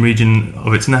winemaking region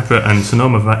of its Napa and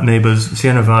Sonoma neighbours.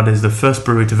 Sierra Nevada is the first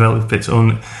brewery to develop its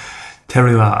own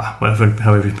terroir,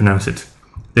 however you pronounce it.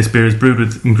 This beer is brewed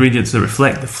with ingredients that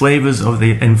reflect the flavours of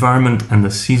the environment and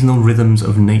the seasonal rhythms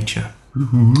of nature.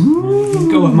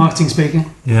 Go with marketing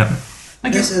speaking. Yeah. I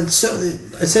guess it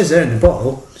says there in the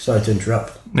bottle, sorry to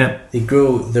interrupt, yeah, they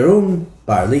grow their own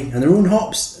barley and their own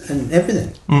hops and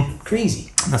everything. Crazy.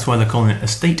 That's why they're calling it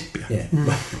estate beer. Yeah.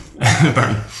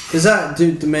 Apparently. Does that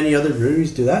do many other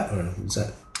breweries do that, or is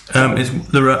that?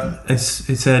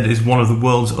 It said is one of the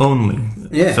world's only.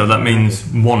 Yeah. So that means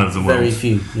one of the world's. Very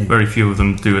few. Yeah. Very few of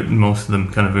them do it. Most of them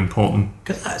kind of import them.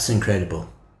 Because that's incredible.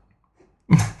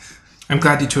 I'm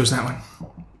glad you chose that one.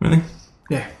 Really?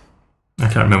 Yeah. I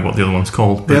can't remember what the other one's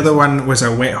called. The other one was a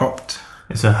wet hopped.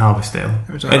 It's a harvest ale.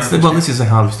 This is a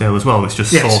harvest ale as well. It's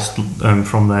just sourced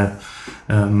from there.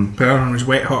 The other one was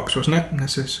wet hops, wasn't it? And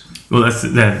this is. Well, that's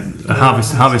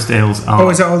harvest ales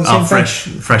are. Is that all the same fresh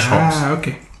hops? Ah,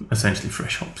 okay. Essentially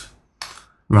fresh hops,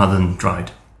 rather than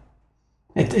dried.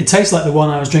 It tastes like the one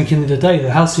I was drinking the other day,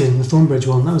 the Halcyon, the Thornbridge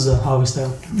one. That was a Harvest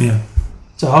Ale. Yeah.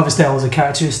 So Harvest Ale is a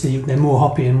characteristic. They're more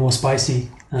hoppy and more spicy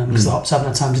because the hops haven't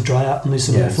had time to dry out and lose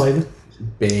some of their flavour.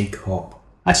 Big hop.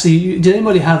 Actually, did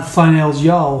anybody have Fine Ales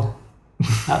Jarl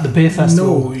at the beer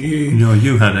festival? No,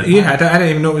 you had it. You had it. I didn't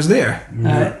even know it was there.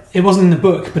 It wasn't in the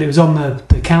book, but it was on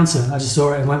the counter. I just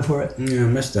saw it and went for it. Yeah, I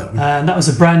missed that one. And that was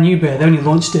a brand new beer. They only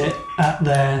launched it at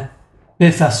their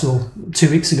beer festival 2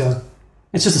 weeks ago.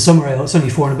 It's just a summer ale. It's only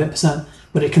 4% and a bit,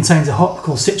 but it contains a hop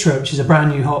called Citra, which is a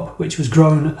brand new hop, which was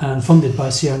grown and funded by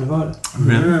Sierra Nevada.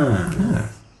 Really? Yeah.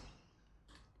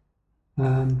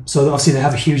 So obviously they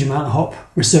have a huge amount of hop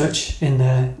research in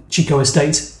their Chico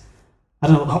estate. I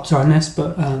don't know what the hops are in this,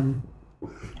 but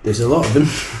there's a lot of them.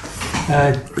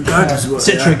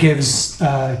 Citra gives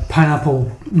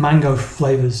pineapple, mango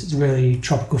flavours. It's really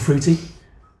tropical fruity.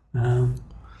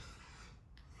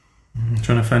 I'm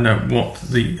trying to find out what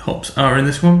the hops are in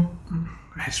this one.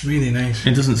 It's really nice.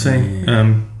 It doesn't say,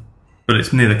 but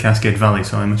it's near the Cascade Valley,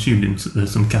 so I'm assuming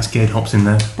there's some Cascade hops in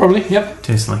there. Probably, yep.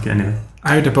 Tastes like it anyway.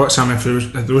 I would have bought some if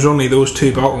there was only those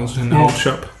 2 bottles in the whole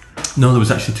shop. No, there was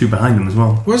actually 2 behind them as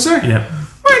well. Was there? Yeah.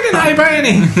 Why didn't I buy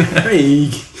any?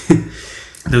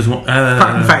 There was one.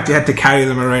 Apart from the fact you had to carry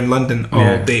them around London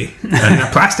all day in a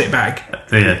plastic bag.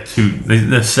 They're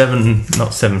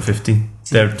 750.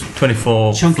 They're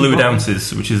 24 Chunky fluid bottle.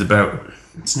 ounces, which is about.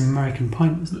 It's an American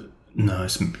pint, isn't it? No,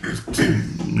 it's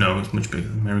much bigger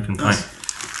than American pint.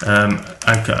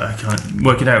 I can't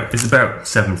work it out. It's about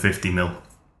 750 ml.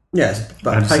 Yeah, it's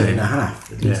about a pint and a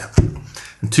half. Yeah.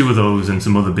 And 2 of those and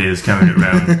some other beers carried it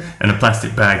around and a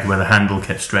plastic bag where the handle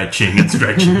kept stretching and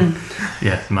stretching.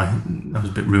 Yeah, I was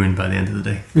a bit ruined by the end of the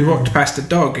day. We walked past a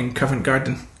dog in Covent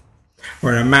Garden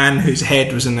where a man whose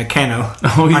head was in a kennel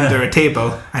under a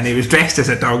table and he was dressed as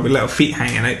a dog with little feet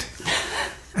hanging out.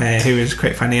 Who was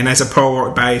quite funny, and as Paul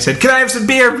walked by he said, "Can I have some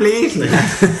beer, please?" I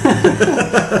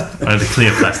had a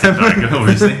clear plastic bag,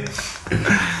 obviously.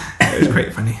 It was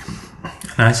quite funny.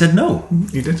 And I said no.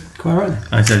 You did? Quite right.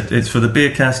 I said, "It's for the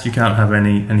beer cast, you can't have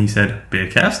any," and he said,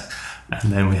 "Beer cast,"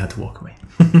 and then we had to walk away.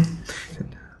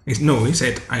 He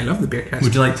said, "I love the beer cast."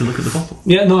 Would you like to look at the bottle?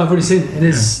 Yeah, no, I've already seen it. It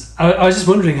is. I was just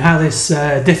wondering how this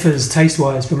differs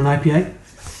taste-wise from an IPA.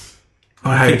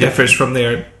 Or how it differs from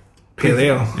their pale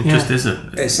ale. It just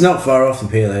isn't. It's not far off the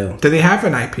pale ale. Do they have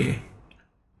an IPA?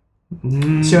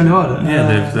 Sierra Nevada.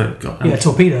 Yeah, they've got.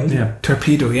 Torpedo. Yeah.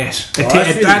 Torpedo, yes. that's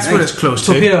really That's what nice. it's close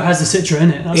to. Torpedo has the Citra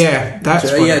in it.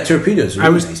 That's what Torpedo's a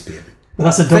really nice beer. But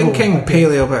that's a double thinking IPA.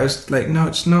 pale ale, but I was like, no,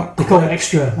 it's not. They call it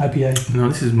extra IPA. No,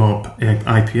 this is more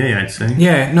IPA, I'd say.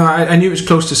 Yeah, no, I knew it was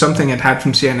close to something I'd had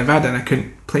from Sierra Nevada and I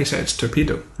couldn't place it as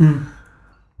Torpedo.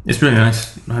 It's really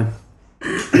nice. I'm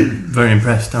very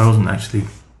impressed. I wasn't actually.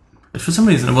 For some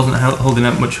reason, I wasn't holding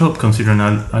out much hope, considering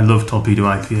I love Torpedo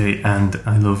IPA and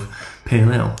I love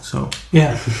Pale Ale. So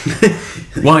Yeah.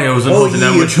 why I wasn't holding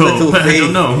out much hope, little I faith.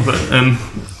 don't know. But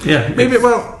yeah, Maybe,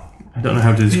 I don't know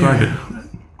how to describe it.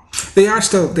 they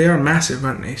are massive,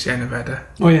 aren't they, Sierra Nevada?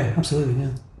 Oh yeah, absolutely.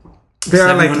 Yeah. They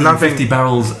are like 750 loving.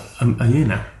 barrels a year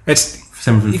now. It's we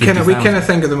 750,000. kind of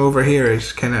think of them over here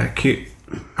as kind of cute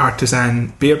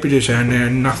artisan beer producer, and they're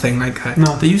nothing like that.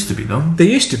 No. They used to be though. They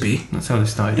used to be, That's how they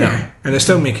started yeah, out. and they're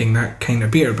still making that kind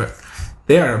of beer, but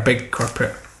they are a big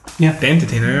corporate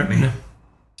entity now, aren't they? Yeah.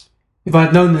 If I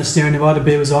had known the Sierra Nevada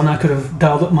beer was on, I could have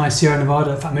dialed up my Sierra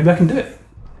Nevada. In fact, maybe I can do it.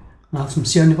 I'll have some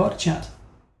Sierra Nevada chat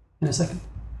in a second.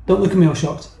 Don't look at me all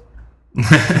shocked.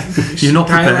 You're not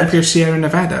Dial prepared. up your Sierra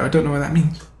Nevada. I don't know what that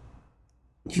means.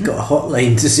 You've got a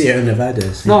hotline to Sierra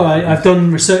Nevada. So No, I've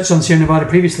done research on Sierra Nevada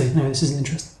previously. No, this isn't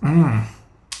interesting.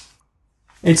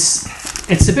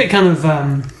 It's a bit kind of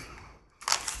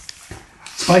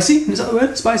spicy. Is that the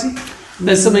word? Spicy?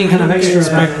 There's something kind of extra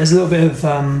about it. There's a little bit of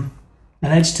an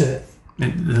edge to it.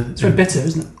 It's very bitter,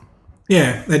 isn't it?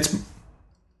 Yeah, it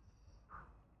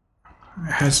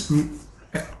has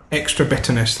extra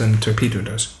bitterness than Torpedo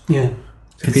does. Yeah.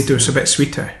 Torpedo's a bit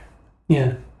sweeter.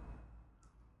 Yeah.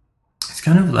 It's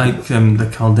kind of like the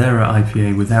Caldera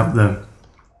IPA without the.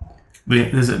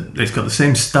 It's got the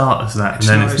same start as that, and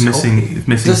then it's missing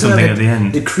Doesn't something have at the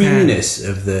end. The creaminess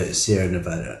of the Sierra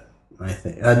Nevada, I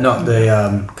think. Not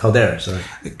the Caldera, sorry.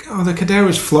 Oh, the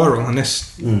Caldera's floral, and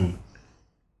this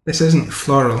isn't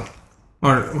floral.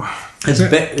 Or It's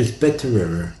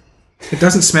bitterer. it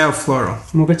doesn't smell floral.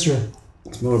 More bitter.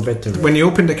 It's more bitter. When you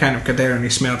opened a can of Caldera and you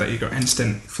smelled it, you got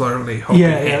instant florally hoppy.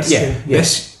 Yeah, that's Yeah, true. yeah.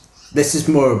 This is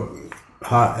more.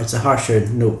 It's a harsher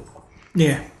note.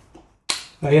 Yeah.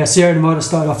 Sierra Nevada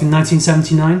started off in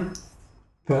 1979,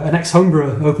 but an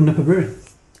ex-homebrewer opened up a brewery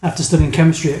after studying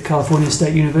chemistry at California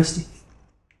State University.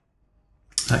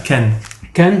 Ken.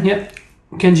 Ken, yep.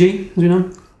 Ken G, as we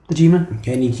know, the G-man.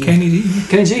 Kenny G. Kenny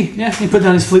G, yeah, he put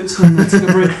down his flutes and took a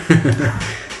brew.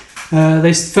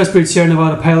 They first brewed Sierra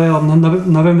Nevada Pale Ale on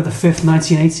November the 5th,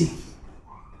 1980.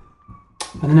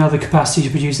 And now the capacity to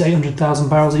produce 800,000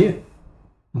 barrels a year.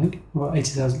 I think, or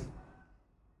 80,000.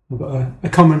 I've got a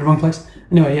comma in the wrong place.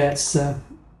 Anyway, yeah, it's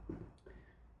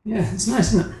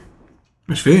nice, isn't it?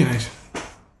 It's really nice.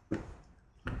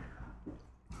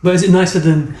 But is it nicer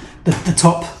than the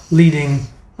top leading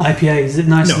IPA? Is it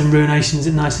nicer than Ruination? Is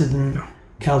it nicer than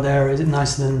Caldera? Is it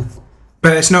nicer than?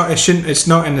 But it's not. It shouldn't. It's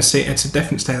not in the same. It's a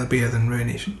different style of beer than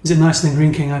Ruination. Is it nicer than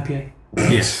Green King IPA?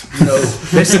 Yes. No.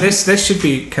 This should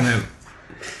be kind of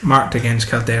marked against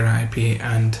Caldera IPA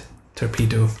and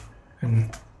Torpedo, and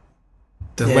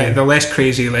the less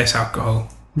crazy, less alcohol,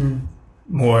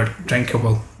 more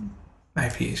drinkable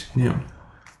IPAs. Yeah.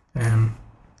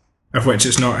 Of which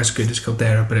it's not as good as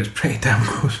Caldera, but it's pretty damn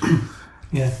close.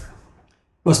 Yeah.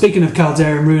 Well, speaking of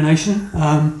Caldera and Ruination,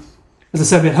 as I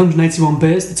said, we had 181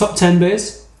 beers. The top 10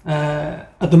 beers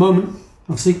at the moment,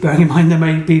 obviously, bearing in mind there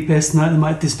may be beers tonight that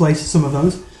might displace some of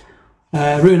those.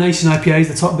 Ruination IPA is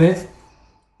the top beer.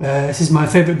 This is my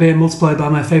favourite beer multiplied by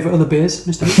my favourite other beers,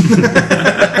 Mr.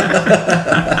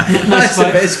 That's the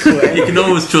best quote. You can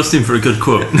always trust him for a good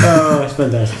quote. Oh, it's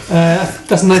fantastic.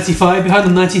 That's 95. Behind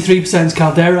the 93% is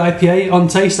Caldera IPA. On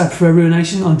taste, I prefer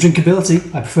Ruination. On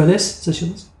drinkability, I prefer this. So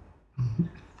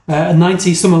at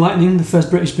 90, Summer Lightning, the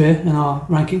first British beer in our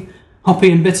ranking.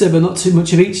 Hoppy and bitter, but not too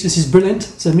much of each. This is brilliant,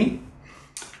 said me.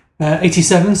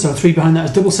 87, so 3 behind that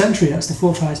is Double Century. That's the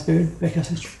 4th highest beer in Beercast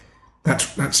history.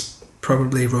 That's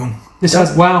probably wrong. This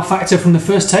has wow factor from the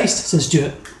first taste, says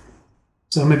Stuart.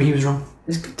 So maybe he was wrong.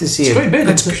 It's good to see. It's great beer.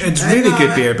 It's really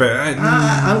good beer, but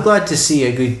I'm glad to see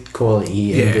a good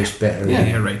quality English better. Yeah,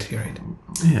 you're right.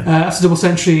 Yeah. After Double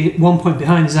Century, 1 point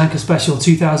behind is Anchor Special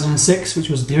 2006, which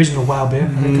was the original WoW beer.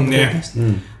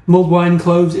 Mulled wine,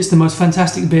 cloves. It's the most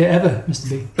fantastic beer ever, Mr.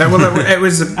 B. It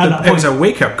was a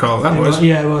wake up call. That was.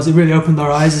 Yeah, it was. It really opened our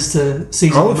eyes as to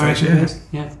seasonal American beers.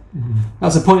 Yeah.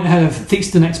 That's a point ahead of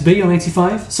Theakston XB on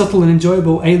 85. Subtle and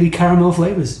enjoyable ale caramel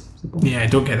flavours. Yeah, I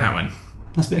don't get that one.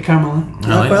 That's a bit of caramel then.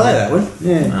 I like that one.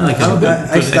 Yeah,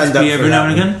 I stand up every now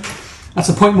and again. That's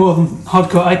a point more than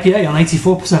Hardcore IPA on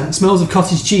 84%. It smells of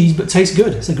cottage cheese but tastes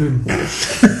good, said Groom. What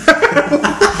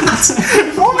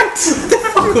the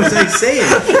fuck was I saying?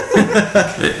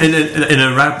 in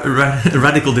a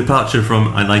radical departure from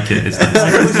I like it. It's nice.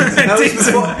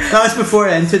 that was before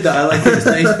I entered that I like it. It's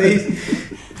nice phase.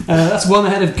 That's one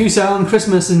ahead of Goose Island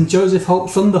Christmas and Joseph Holt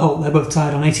Thunderholt. They're both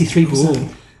tied on 83%.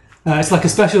 It's like a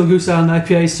special Goose Island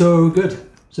IPA, so good,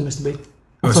 said Mr. B.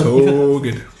 So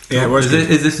good. Yeah, is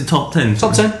this the top 10?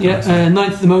 Top 10, yeah.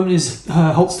 Ninth at the moment is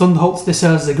Holt's Thunderholt. This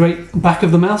has a great back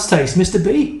of the mouth taste, Mr.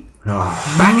 B.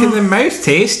 Back of the mouth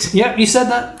taste? Yep, you said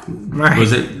that. Right.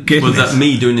 Was that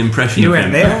me doing an impression of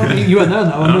him? There. You weren't there on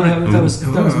that one. That was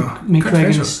me,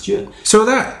 Craig and Stuart. So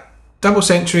that Double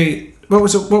Century, what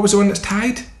was the one that's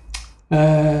tied?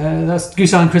 That's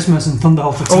Goose Island Christmas and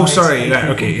Thunderholt. Oh, sorry. Right,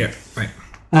 okay, yeah. Right.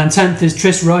 And 10th is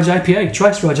Trice Raj IPA,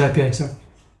 sorry.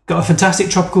 Got a fantastic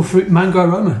tropical fruit mango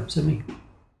aroma, said me.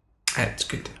 That's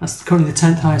good. That's currently the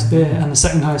 10th highest beer and the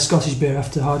 2nd highest Scottish beer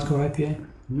after Hardcore IPA.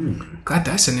 Glad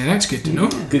that's in there. That's good to know.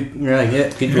 Good, right? Yeah,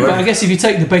 good work. But I guess if you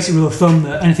take the basic rule of thumb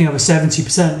that anything over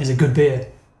 70% is a good beer,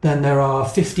 then there are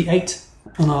 58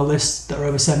 on our list that are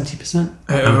over 70%.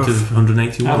 Out of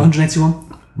 181. Out of 181.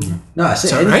 No, I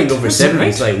say anything over 70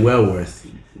 is like well worth.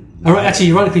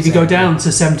 Actually, ironically, if you go down to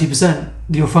 70%,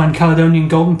 you'll find Caledonian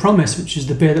Golden Promise, which is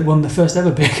the beer that won the first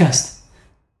ever Beercast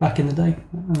back in the day.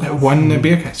 It won the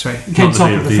Beercast, right? It came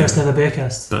top of the first ever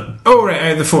Beercast. Right,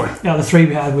 out of the 4. Yeah, the 3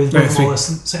 we had with William Wallace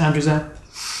and St Andrews there.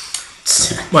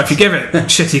 Well, if you give it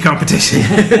shitty competition.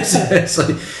 It's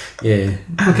like, yeah.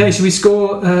 Okay, should we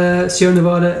score Sierra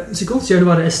Nevada? Is it called Sierra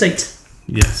Nevada Estate?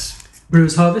 Yes.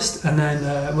 Brewer's Harvest, and then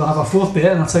we'll have our 4th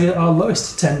beer, and I'll tell you our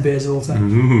lowest 10 beers of all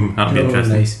time. Ooh, that'll be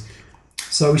interesting. Nice.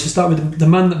 So we should start with the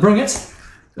man that brung it.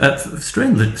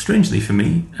 Strangely for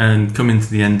me, and coming to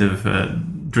the end of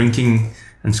drinking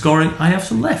and scoring, I have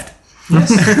some left. Yes,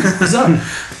 bizarre.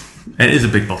 It is a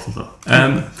big bottle though.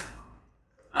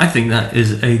 I think that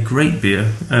is a great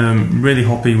beer. Really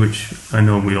hoppy, which I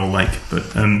know we all like,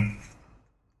 but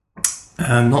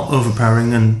not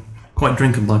overpowering and quite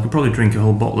drinkable. I could probably drink a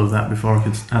whole bottle of that before I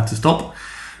had to stop.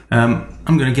 I'm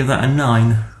going to give that a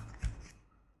 9.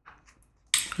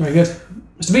 Very good.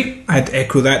 Mr. B? I'd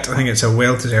echo that. I think it's a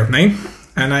well-deserved 9.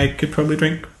 And I could probably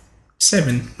drink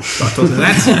 7 bottles of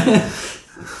that.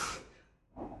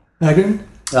 Agreed?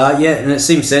 Yeah, and it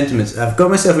seems sentiments. I've got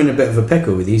myself in a bit of a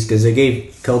pickle with these because I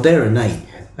gave Caldera 9.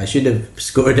 I should have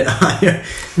scored it higher.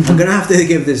 I'm going to have to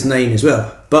give this 9 as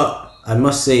well. But I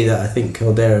must say that I think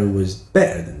Caldera was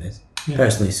better than this,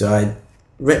 personally. So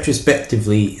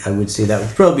retrospectively, I would say that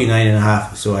would probably be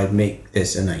 9.5. So I'd make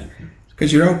this a 9.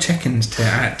 Because you're all chickens to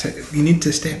act. You need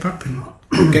to step up and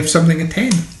give something a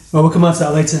 10. Well, we'll come on to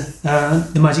that later.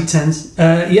 The Magic 10s.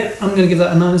 I'm going to give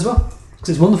that a 9 as well. Because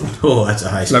it's wonderful. Oh, that's a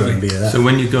high scoring beer. That. So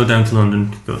when you go down to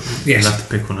London, you'll have to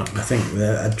pick one up. I think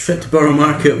a trip to Borough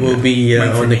Market will be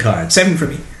on the card. 7 for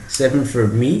me. 7 for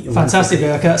me. Fantastic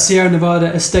beer. Okay, that's Sierra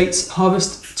Nevada Estates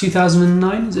Harvest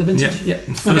 2009. Is it vintage? Yeah.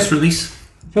 First release.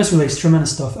 First release,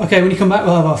 tremendous stuff. Okay, when you come back,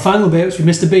 we'll have our final beer, which is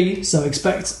Mr. B, so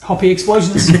expect hoppy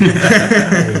explosions.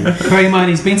 Bearing in mind,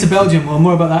 he's been to Belgium. Well,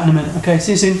 more about that in a minute. Okay,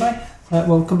 see you soon. Bye.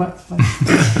 We'll come back. Bye.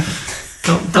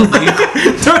 Don't leave.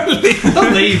 Don't leave.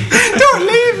 Don't leave. Don't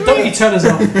leave. Don't you turn us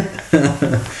off.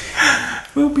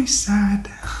 We'll be sad.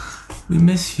 We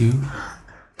miss you.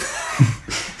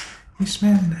 You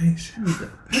smell nice.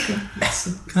 Can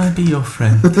I be your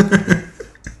friend?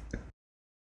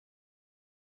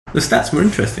 The stats were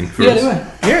interesting for us. They were.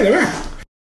 Yeah, they were.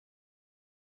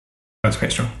 That's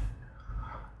quite strong.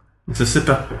 It's a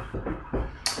sipper.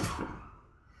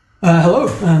 Hello,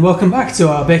 and welcome back to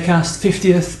our Beercast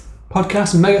 50th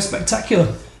podcast, Mega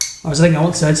Spectacular. I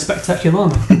want to say Spectacular.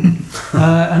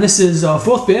 And this is our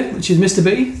 4th beer, which is Mr.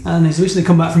 B, and he's recently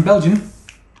come back from Belgium.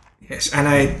 Yes, and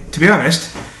I, to be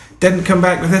honest, didn't come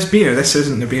back with this beer. This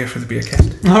isn't the beer for the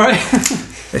Beercast. Alright.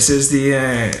 This is the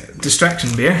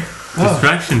Distraction beer.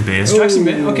 Distraction beer. Distraction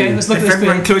beer. Okay, let's look at If this beer.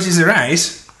 everyone closes their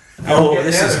eyes.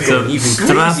 This is even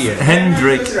crazier.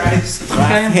 Hendrik.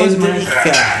 Okay, I'm closing my eyes.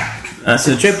 That's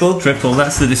a triple.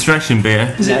 That's the Distraction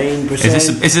beer. Is it?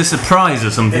 9%. Is this a prize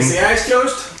or something? Is the eyes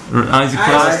closed? Eyes are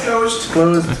Eyes closed.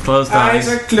 closed. Closed Eyes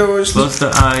eyes. are closed. Close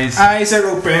the eyes. Eyes are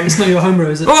open. It's not your homebrew,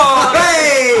 is it? Oh,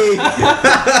 Hey!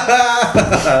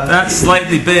 that's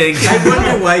slightly big. I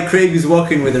wonder why Craig was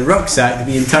walking with a rucksack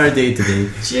the entire day today.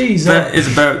 Jeez. That is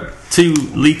about 2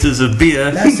 litres of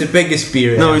beer. That's the biggest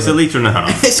beer No, ever. it's a litre and a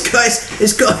half. It's got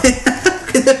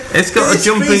It's got a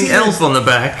jumping crazy. elf on the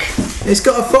back. It's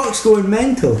got a fox going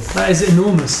mental. That is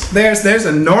enormous. There's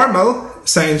a normal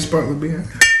sized bottle of beer.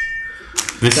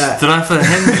 This Straffer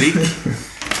Hendrik.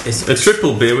 It's a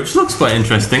triple beer, which looks quite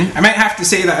interesting. I might have to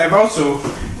say that I've also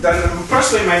done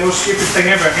possibly my most stupid thing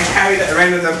ever and carried it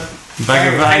around with a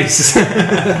Bag of ice. I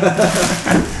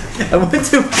went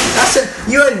to. That's it.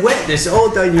 You had wetness all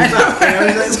down your back.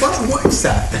 And I was like, what is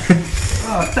that?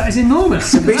 Oh, that is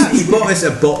enormous. Basically, you bought us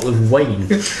a bottle of wine.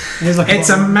 It's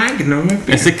a magnum of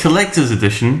beer. It's a collector's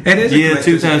edition. It is a Year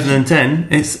collector's 2010.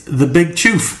 It's the Big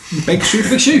Choof. Big Shoof.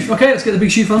 Big Shoof. Okay, let's get the Big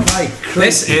Shoof on.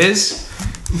 This is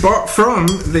bought from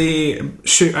the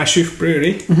Ashoof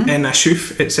brewery in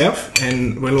Ashoof itself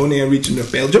in Wallonia region of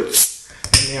Belgium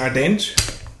in the Ardennes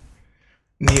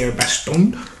near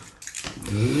Bastogne.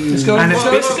 Let's go. And it's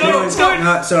Let's go.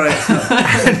 No, sorry.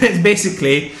 And it's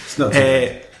basically not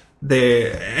too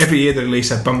every year they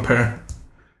release a bumper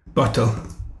bottle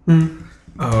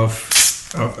of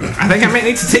I think I might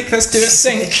need to take this to a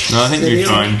sink. No, I think you're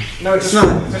fine. No, it's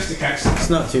not. Just the catch. It's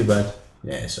not too bad.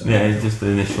 Yeah, it's alright. Yeah, it's just the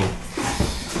initial.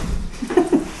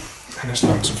 And it's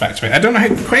not some facts about it. I don't know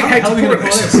quite how How are to we pour going to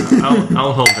pour this. this?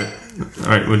 I'll hold it.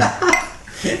 Alright,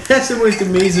 That's the most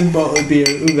amazing bottle of beer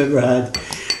we've ever had.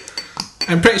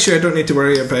 I'm pretty sure I don't need to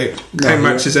worry about how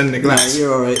much is in the glass. No,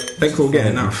 you're alright. I think we'll get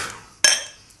enough.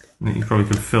 you probably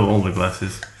could fill all the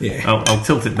glasses. Yeah. I'll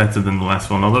tilt it better than the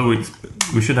last one, although we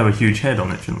should have a huge head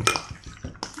on it, shouldn't we?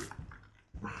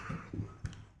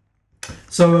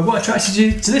 So, what attracted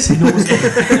you to this enormous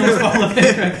bottle of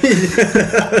beer, Craig?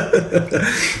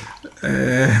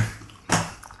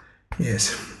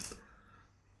 Yes.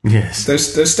 Yes.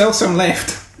 There's still some left.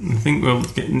 I think we'll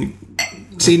get.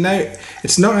 See, now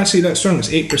it's not actually that strong. It's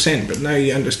 8%, but now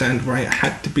you understand why it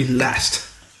had to be last.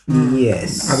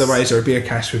 Yes. Otherwise, our beer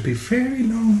cast would be very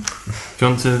long. Do you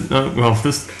want to?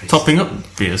 Just topping up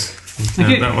beers.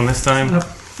 That one this time.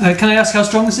 Can I ask how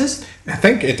strong this is? I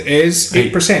think it is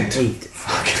 8%. 8.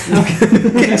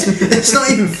 It's not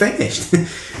even finished.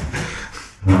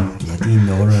 Bloody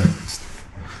Nora.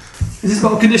 Is this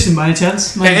bottle conditioned by any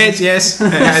chance? It is, yes.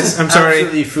 It is. I'm sorry.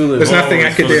 Absolutely full of. There's nothing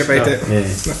I could do about it. stuff. Yeah.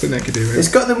 There's nothing I could do about It's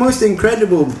it. got the most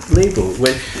incredible label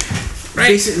with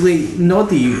basically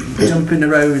Noddy jumping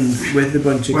around with a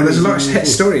bunch of. Well, there's a lot of crazy hit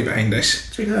people. story behind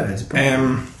this. Check it out. It's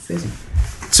amazing.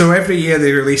 So every year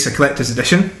they release a collector's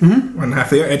edition, 1.5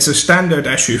 the year. It's a standard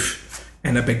Ashoof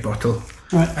in a big bottle.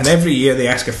 Right. And every year they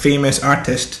ask a famous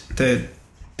artist to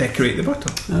decorate the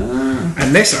bottle.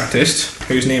 And this artist,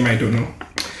 whose name I don't know,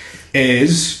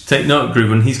 is Take note,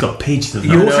 Grubin. He's got pages of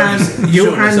that.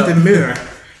 Johan de Moor,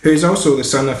 who is also the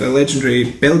son of the legendary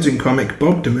Belgian comic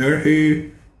Bob Demure, who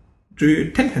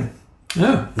drew Tintin.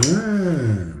 Oh.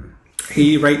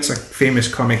 He writes a famous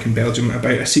comic in Belgium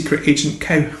about a secret agent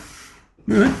cow.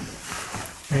 Right.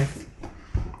 Yeah.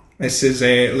 This is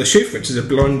Le Chouffe, which is a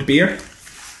blonde beer.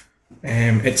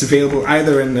 It's available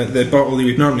either in the bottle you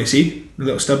would normally see, the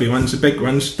little stubby ones, the big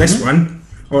ones, this one,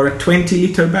 or a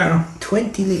 20-litre barrel.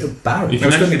 20-litre barrel? You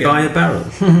can actually buy a barrel.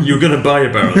 You're going to buy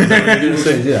a barrel. You're going to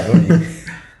say that, weren't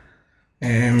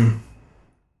you?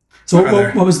 So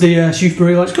what was the Chouffe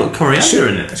brewery like? It's got coriander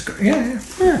in it. Yeah.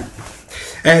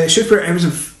 The Chouffe brewery,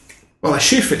 a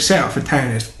Chouffe itself, a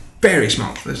town, is very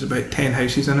small. There's about 10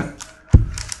 houses in it.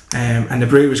 And the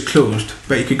brewery was closed,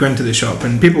 but you could go into the shop,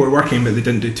 and people were working, but they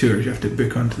didn't do tours. You have to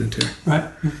book onto the tour. Right.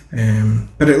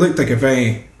 But it looked like it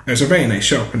was a very nice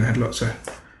shop, and it had lots of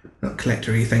little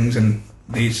collector-y things and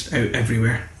these out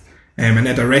everywhere. And they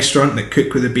had a restaurant that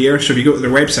cooked with the beer. So if you go to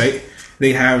their website,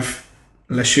 they have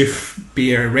Le Chouffe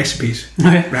beer recipes,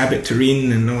 rabbit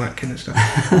terrine and all that kind of stuff.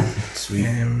 Sweet.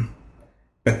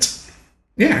 But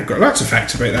yeah, I've got lots of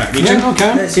facts about that region. Yeah,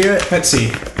 okay. Let's hear it. Let's see.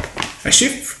 A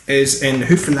Chouffe is in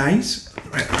Houffalize.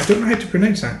 I don't know how to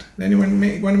pronounce that. Does anyone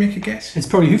want to make a guess? It's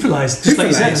probably Houffalize. Just like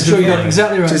you said. I'm sure you got it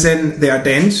exactly right. Which is in the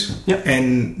Ardennes, Yep.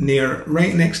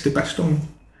 right next to Bastogne,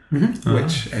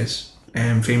 which is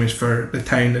famous for the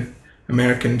town that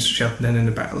Americans sheltered in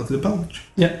the Battle of the Bulge.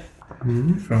 Yeah.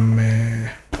 From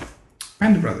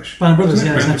Band of Brothers. Band of Brothers,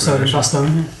 yeah, there's an episode of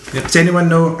Bastogne. Yeah. Does anyone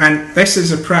know? And this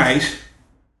is a prize.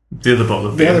 The other bottle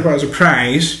of beer. The other bottle is a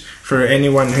prize for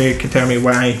anyone who can tell me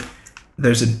why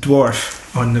there's a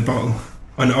dwarf on the bottle,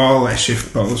 on all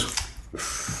Chouffe bottles.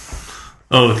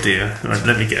 Oh dear. Right,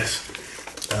 let me guess.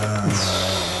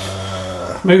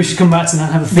 Maybe we should come back to that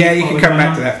and have a think. Yeah, you can come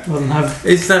back to that. Rather than have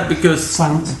Is that because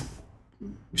silence.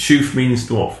 Chouffe means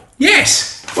dwarf?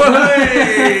 Yes!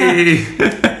 Hey!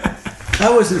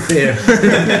 That wasn't fair.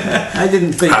 I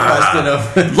didn't think fast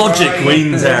enough. Logic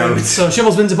wins out. So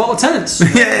Shovels wins a bottle of Tennent's. So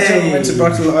it's a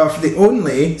bottle of the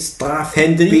only Staff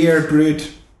Hendry. beer brewed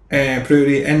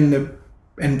brewery in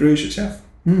Bruges itself.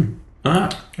 Ah.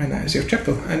 And that is your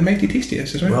triple, and mighty tasty it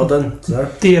is as well. Well done, sir.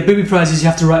 The booby prizes, you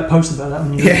have to write a post about that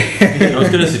one. Yeah. I was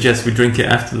going to suggest we drink it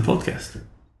after the podcast.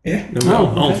 Yeah.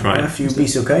 I'll try it. If you'd be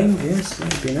so kind, yes,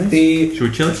 that'd be nice. Should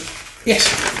we chill it? Yes.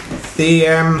 The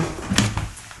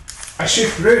a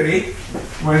Chouffe brewery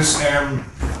was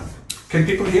can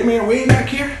people hear me away back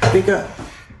here? Speak up.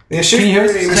 The Chouffe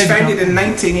brewery was founded in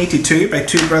 1982 by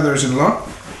two brothers-in-law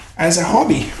as a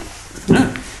hobby.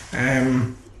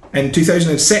 In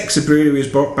 2006 the brewery was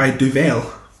bought by Duvel.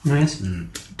 Nice.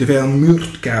 Duvel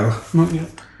Mourtgal, Yeah.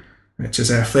 which is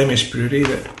a Flemish brewery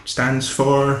that stands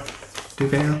for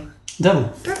Duvel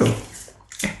Devil. Devil.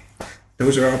 Yeah.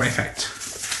 Those are all my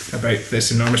facts about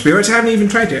this enormous beer, which I haven't even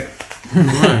tried yet.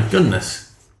 My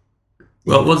goodness.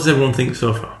 Well, what does everyone think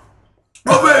so far?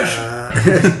 Rubbish!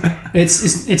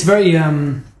 It's very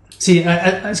see,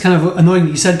 it's kind of annoying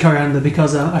that you said coriander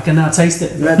because I can now taste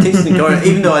it. That tastes the coriander,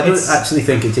 even though I don't actually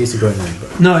think it tastes the coriander.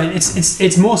 But No,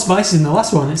 it's more spicy than the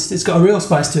last one. It's got a real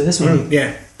spice to it. This one.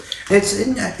 Yeah. it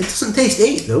doesn't taste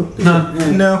eight though. No,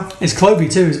 No. it's clovey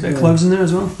too. There's a bit of cloves in there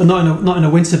as well, but not in a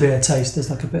winter beer taste. There's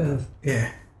like a bit of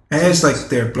Yeah. It is like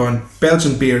they're blonde.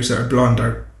 Belgian beers that are blonde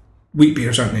are wheat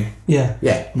beers, aren't they? yeah.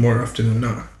 Yeah, More often than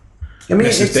not. I mean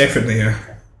This is definitely a.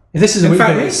 If this is a In wheat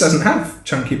fact, beer, this doesn't have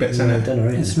chunky bits in I it. don't know.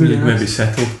 Right? it's really Maybe nice.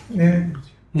 settle. Yeah.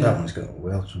 Yeah. That one's got a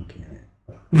well chunky in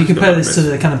it. If you compare this to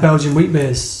the kind of Belgian wheat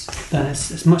beers, then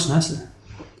it's much nicer.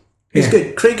 It's Yeah.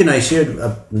 good. Craig and I shared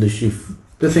a Le Chouffe.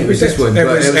 I think it was this one. It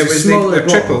but was a smaller the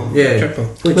bottle. triple. Yeah, Triple.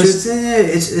 which is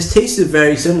it's tasted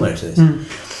very similar to this.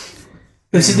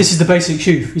 This is the basic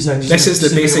Chouffe. You say This is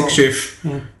the basic Chouffe.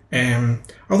 Chouffe. Yeah.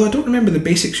 Although I don't remember the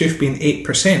basic Chouffe being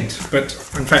 8%, but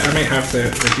in fact I might have the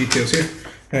details here.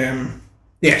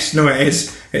 Yes, no, it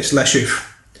is. It's Le Chouffe.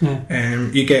 Yeah.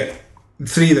 You get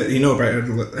three that you know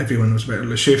about. Everyone knows about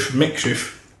Le Chouffe, Mick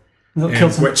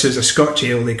Chouffe, which is a Scotch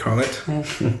ale they call it,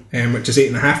 which is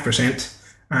 8.5%,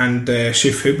 and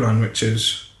Chouffe Houblon, which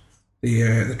is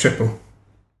the triple.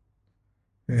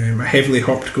 A heavily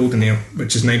hopped golden ale,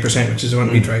 which is 9%, which is the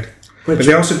one we tried. But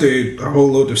they also do a whole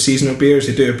load of seasonal beers.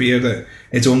 They do a beer that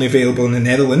is only available in the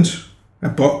Netherlands, a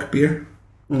Bock beer.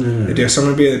 They do a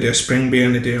summer beer, they do a spring beer,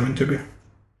 and they do a winter beer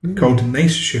called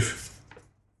Nice Chouffe.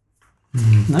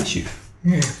 Nice Chouffe.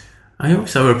 Yeah. I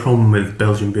always have a problem with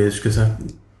Belgian beers because I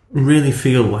really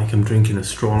feel like I'm drinking a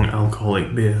strong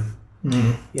alcoholic beer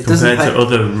It doesn't compared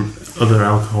to other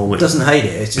alcoholic. It doesn't hide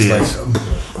it. It's just beers.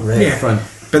 like right up front.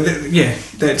 But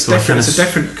it's So different. It's a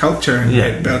different culture in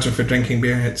Yeah. Belgium for drinking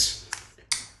beer. It's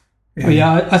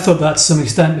I thought that to some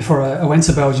extent before I went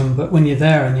to Belgium. But when you're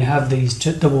there and you have these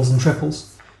doubles and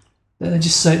triples, they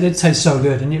taste so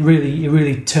good, and it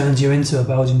really turns you into a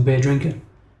Belgian beer drinker.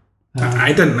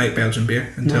 I didn't like Belgian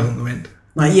beer until I went.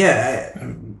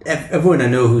 Everyone I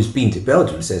know who's been to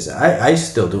Belgium says that. I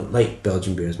still don't like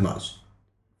Belgian beer as much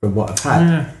from what I've had.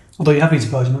 Yeah. Although you have been to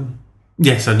Belgium, haven't you?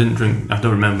 Yes, I don't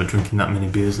remember drinking that many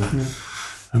beers there. Yeah.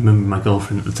 I remember my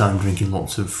girlfriend at the time drinking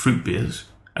lots of fruit beers,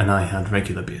 and I had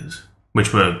regular beers,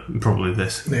 which were probably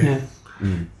this. Yeah.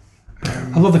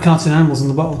 I love the cartoon animals in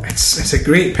the bottle. It's a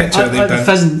great picture they've done. The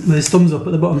pheasant with his thumbs up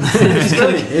at the bottom.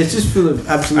 It's just full of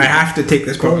absolute. I have to take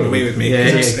this bottle away with me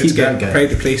because it's got a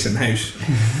pride of place in the house.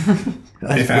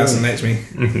 If Alison lets me.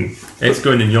 It's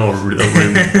going in your little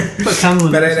room. Put a candle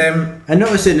in it. I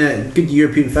noticed in a good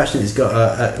European fashion it's got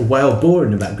a wild boar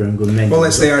in the background going mental. Well,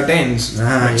 it's the Ardennes,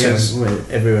 which is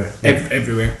everywhere.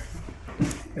 Everywhere.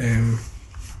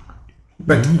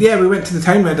 But we went to the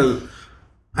town. We had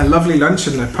a lovely lunch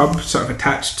in the pub, sort of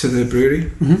attached to the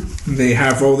brewery. Mm-hmm. They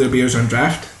have all their beers on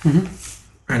draft,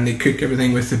 and they cook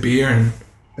everything with the beer. And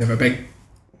they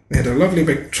had a lovely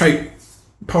big trout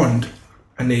pond,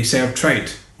 and they serve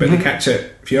trout, but they catch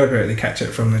it. If you order it, they catch it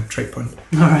from the trout pond.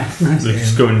 All right, nice. They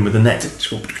just go in with a net. Get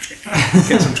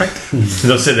some trout. So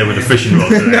they'll sit there with a fishing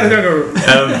rod.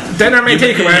 No. Dinner may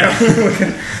take a while.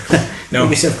 No.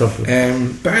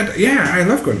 But I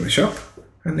love going to the shop,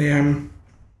 and they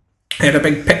had a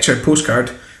big picture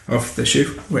postcard of the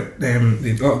shoe with the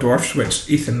little dwarfs, which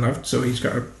Ethan loved, so he's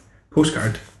got a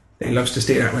postcard that he loves to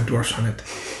stare at with dwarfs on it.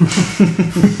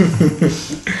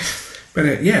 But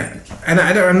and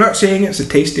I'm not saying it's the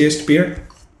tastiest beer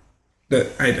that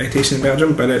I tasted in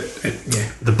Belgium, but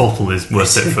the bottle is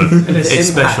worth it for it's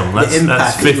special.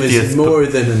 That's 50th was more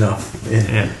than enough.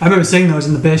 Yeah. I remember seeing those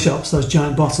in the beer shops, those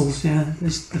giant bottles. Yeah, they're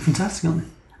fantastic, aren't they?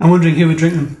 I'm wondering who would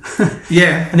drink them.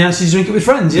 Yeah. And they actually drink it with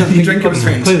friends. You drink it with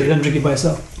friends. Clearly, you don't drink it by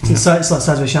yourself. It's like the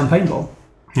size of a champagne bottle.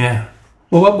 Yeah.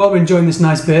 Well, while we're enjoying this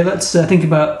nice beer, let's think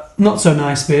about not so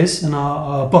nice beers and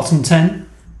our bottom 10.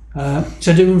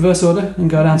 Should I do it in reverse order and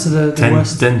go down to the 10,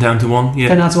 worst? 10 down to 1, yeah.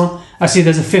 10 down to 1. Actually,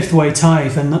 there's a fifth way tie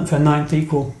for ninth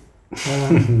equal.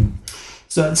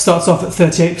 So it starts off at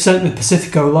 38% with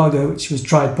Pacifico Lager, which was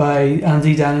tried by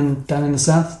Andy down in the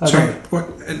south. Sorry, what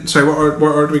order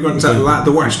are we going? Is that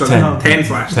the worst? 10th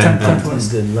last. 10th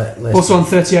worst. Also on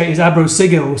 38 is Abro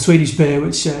Sigil, Swedish beer,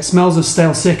 which smells of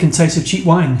stale sick and tastes of cheap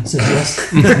wine, says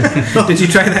yes. Did you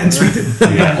try that in Sweden?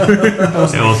 Yeah.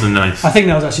 It wasn't nice. I think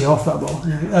that was actually off that bottle.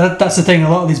 Yeah. That's the thing, a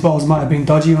lot of these bottles might have been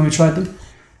dodgy when we tried them.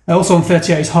 Also on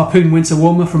 38 is Harpoon Winter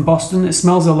Warmer from Boston. It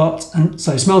smells of a lot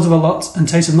and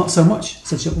tastes of not so much,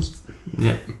 said Shuttles.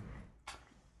 Yeah.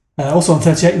 Also on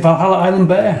 38, Valhalla Island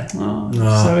Bear.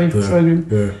 Sorry.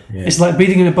 Yeah. It's like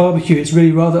beating in a barbecue. It's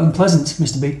really rather unpleasant,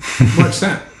 Mr. B. What's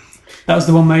that? That was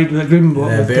the one made with Gruben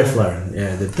bought. Bear flower.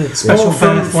 Yeah, the special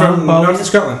from North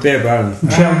Scotland. Bear barley.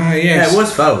 Yes. Yeah, it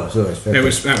was foul. So that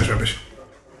was rubbish.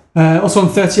 Also on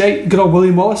 38, good old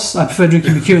William Wallace. I prefer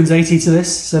drinking McEwen's 80 to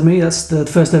this. So me, that's the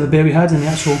first ever beer we had in the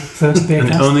actual first beer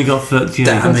cast. And it only got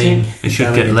 38. It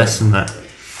should get less than that.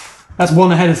 That's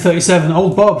one ahead of 37.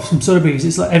 Old Bob from Sotheby's.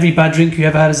 It's like every bad drink you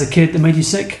ever had as a kid that made you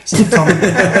sick. So Tom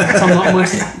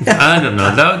Lottenmeister. I don't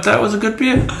know. That was a good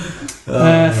beer.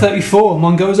 34,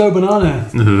 Mongozo Banana.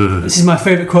 This is my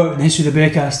favourite quote in the history of the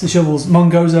Beercast. The Shovels,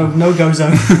 Mongozo, no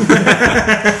gozo.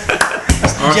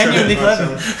 That's genuinely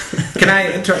clever. Can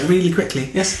I interrupt really quickly?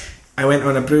 Yes. I went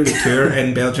on a brewery tour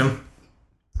in Belgium,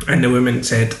 and the woman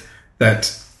said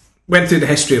that went through the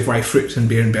history of why fruit's in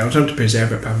beer in Belgium to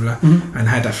preserve it, blah blah, and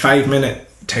had a 5-minute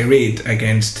tirade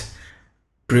against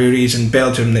breweries in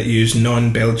Belgium that use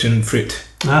non-Belgian fruit.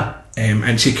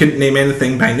 And she couldn't name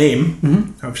anything by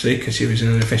name, obviously, because she was in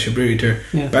an official brewery tour.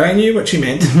 Yeah. But I knew what she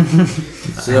meant.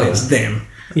 So it's them.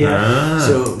 Yeah.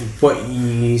 So what you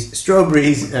use?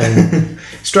 Strawberries and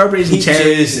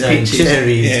cherries and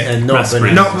cherries and not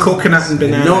coconut and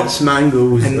bananas, not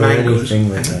mangoes and mangoes.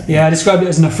 Anything like that. Yeah, I described it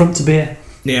as an affront to beer.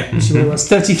 Yeah. Which was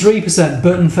 33%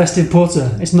 Burton Festive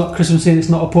Porter. It's not Christmassy. It's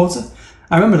not a porter.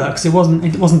 I remember that because it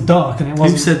wasn't dark and it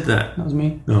wasn't. Who said that? That was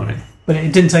me. All right. But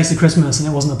it didn't taste of Christmas and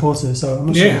it wasn't a porter, so I'm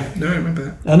not sure. Yeah, no, I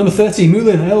remember that. Number 30,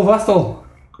 Moulin Ale of Athol.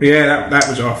 Yeah, that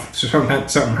was off. So something had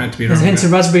to be wrong. There's a hint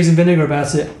of raspberries and vinegar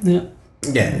about it. Yeah.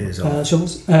 Yeah, it is off.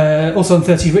 Shovels. Also on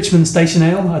 30, Richmond Station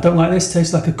Ale. I don't like this.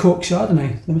 Tastes like a cork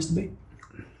Chardonnay. There must be.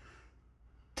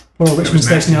 Or Richmond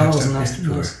Station Ale wasn't nice.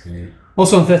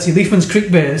 Also on 30, Leafman's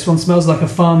Creek beer. This one smells like a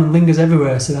farm and lingers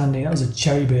everywhere, said Andy. That was a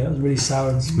cherry beer. That was really sour.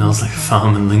 And smells like a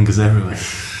farm and lingers everywhere.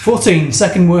 14,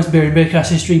 second worst beer in Beercast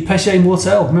history, Péché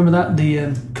Mortel. Remember that?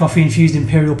 The coffee-infused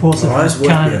imperial porter. That's worst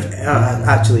beer.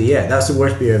 Actually, yeah, that's the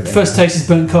worst beer ever. First taste is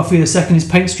burnt coffee, the second is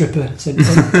paint stripper, said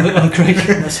Other Craig.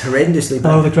 That's horrendously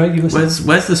bad. Other Craig, you listen.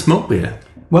 Where's the smoke beer?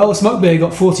 Well, the smoke beer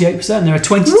got 48%. There are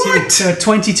 22. There are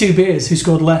 22 beers who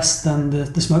scored less than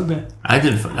the smoke beer. I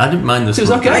didn't mind the smoke. It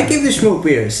was okay. I gave the smoke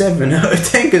beer a 7 out of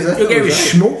 10 because I thought it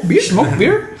was smoke beer. Smoke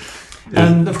beer.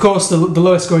 And of course, the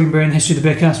lowest scoring beer in the history of the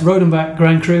Beercast, Rodenbach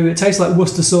Grand Cru. It tastes like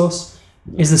Worcester sauce.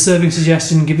 Is the serving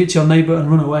suggestion? Give it to your neighbour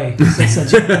and run away.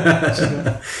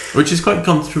 Which is quite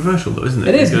controversial, though, isn't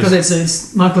it? It is because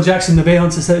it's Michael Jackson, the beer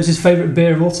hunter, said it was his favourite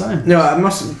beer of all time. No, I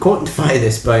must quantify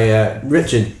this by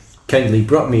Richard kindly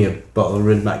brought me a bottle of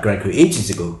Rodenbach Grand Cru ages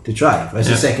ago to try as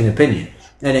a second opinion,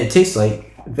 and it tastes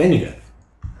like vinegar.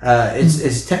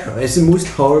 It's terrible. It's the most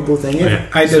horrible thing ever.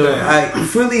 Yeah. It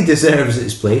fully deserves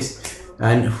its place,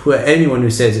 and anyone who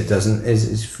says it doesn't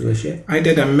is full of shit. I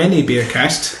did a mini beer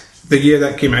cast the year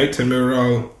that came out, and we were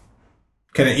all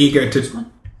kind of eager to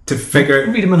figure out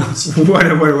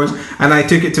what it was, and I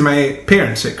took it to my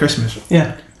parents at Christmas.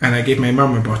 Yeah. And I gave my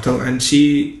mum a bottle, and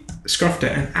she scoffed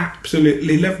it and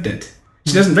absolutely loved it.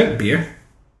 She doesn't drink beer.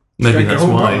 Maybe that's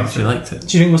why she liked it.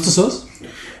 Do you drink mustard sauce?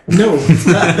 No.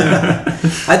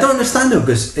 I don't understand though,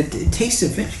 because it tastes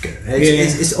of vinegar.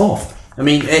 It's off. I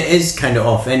mean, it is kind of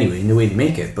off anyway in the way they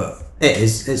make it, but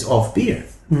it's off beer.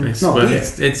 It's not beer.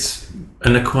 It's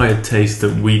an acquired taste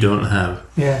that we don't have.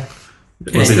 Yeah.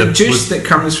 It's the juice that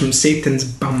comes from Satan's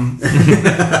bum.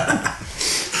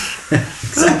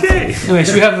 Okay. Anyway,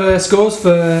 should we have scores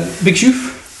for Big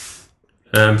Shoof?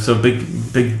 So big.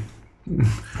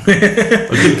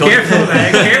 Careful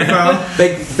there, careful.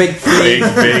 Big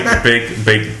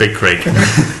Craig.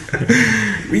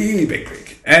 Really big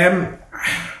Craig.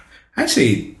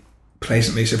 Actually,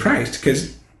 pleasantly surprised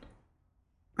because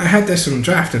I had this on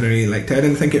draft and I really liked it. I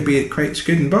didn't think it'd be quite as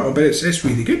good in bottle, but it's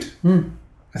really good.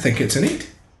 I think it's an 8.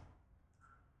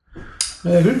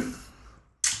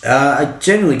 I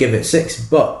generally give it 6,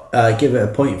 but I give it a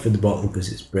point for the bottle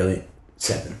because it's brilliant.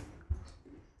 7.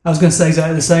 I was going to say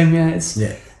exactly the same. Yeah, I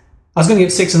was going to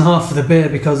give it 6.5 for the beer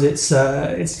because it's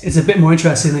a bit more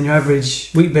interesting than your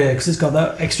average wheat beer because it's got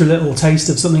that extra little taste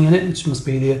of something in it, which must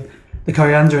be the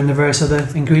coriander and the various other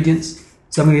ingredients.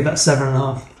 So I'm going to give that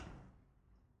 7.5.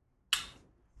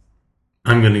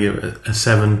 I'm going to give it a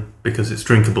 7 because it's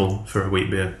drinkable for a wheat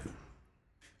beer.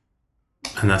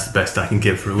 And that's the best I can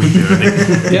give for a wheat beer, I think.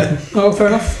 Yeah, oh, fair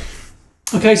enough.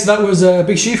 Okay, so that was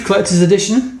Big Shoof Collector's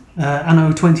Edition,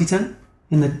 Anno 2010,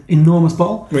 in the enormous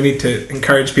bottle. We need to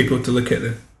encourage people to look at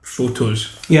the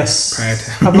photos. Yes. Prior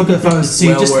to Have a look at the photos to see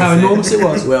just how enormous it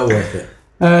was. Well worth it.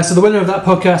 So the winner of that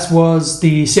podcast was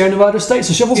the Sierra Nevada Estate,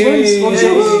 so Shovels wins.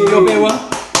 Your beer won.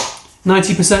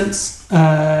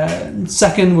 90%.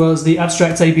 Second was the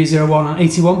Abstract AB01 on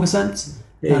 81%.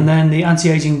 Yeah. And then the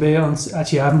anti-aging beer on...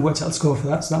 Actually, I haven't worked out the score for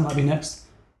that, so that might be next.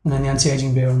 And then the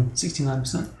anti-aging beer on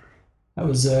 69%. That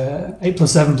was 8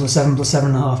 plus 7 plus 7 plus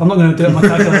 7.5. I'm not going to do it on my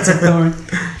calculator, don't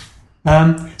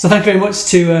worry. So thank you very much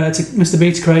to Mr.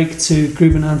 B, to Craig, to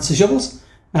Gruben and to Shovels.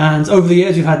 And over the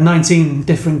years, we've had 19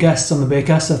 different guests on the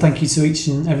Beercast, so thank you to each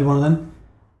and every one of them.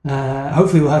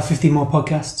 Hopefully we'll have 50 more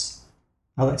podcasts.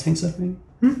 I like to think so, maybe.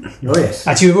 Oh yes.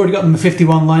 Actually, we've already got number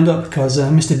 51 lined up because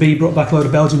Mr. B brought back a load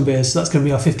of Belgian beers, so that's going to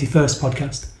be our 51st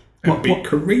podcast. That'd be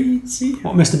crazy.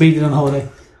 What Mr. B did on holiday.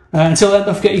 Until then,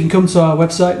 don't forget you can come to our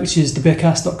website, which is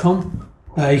thebeercast.com.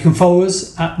 You can follow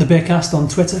us at thebeercast on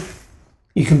Twitter.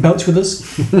 You can belch with us,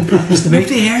 Mr. B.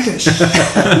 Nobody heard us.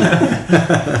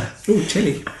 Oh,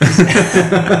 chilly.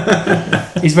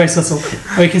 He's very subtle.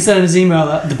 Or you can send us an email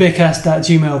at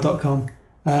thebeercast@gmail.com.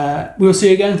 We'll see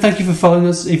you again. Thank you for following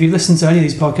us. If you've listened to any of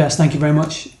these podcasts, thank you very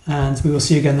much. And we will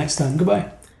see you again next time. Goodbye.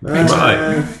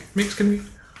 Bye. Mexican wave.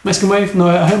 Mexican wave? No,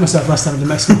 I hurt myself last time with the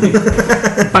Mexican wave.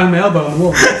 Banged my elbow on the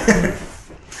wall.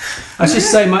 I should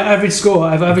say my average score,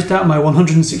 I've averaged out my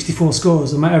 164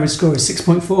 scores, and my average score is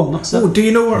 6.4, not 7. Oh, do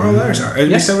you know what all ours are? Are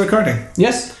we still recording?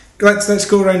 Yes. Let's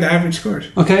go around the average scores.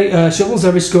 Okay, Shovel's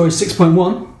average score is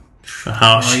 6.1.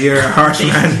 Harsh. Oh, you're a harsh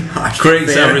man.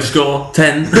 Craig's average score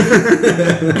 10.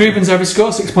 Gruben's average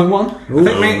score 6.1.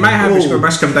 I think my average score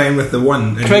must come down with the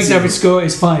 1. Craig's average score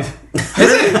is 5. Is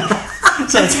it?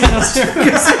 So 10 or 0.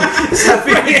 It's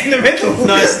right in the middle.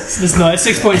 No, it's not. It's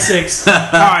 6.6.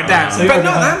 Oh, damn. So but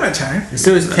not that much higher.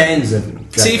 So it's 10s.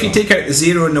 See, if you take out the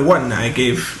 0 and the 1 that I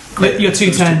gave. Your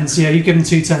 2 10s, yeah, you've given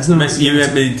 2 10s. No, you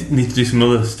need to do some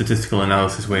other statistical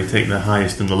analysis where you take the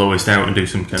highest and the lowest out and do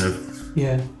some kind of...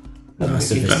 Yeah. That's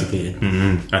sophisticated.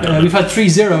 We've had 3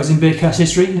 zeros in beer cast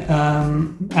history.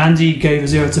 Andy gave a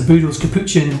 0 to Boedel's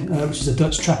Capuchin, which is a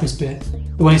Dutch Trappist beer.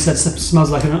 The one he said smells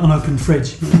like an unopened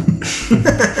fridge. An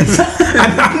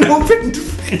unopened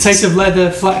fridge. It tastes of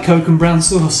leather, flat coke, and brown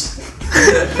sauce.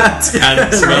 And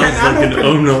it smells like an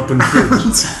unopened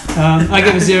fridge. I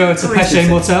give a 0 to Péché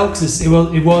Mortel because it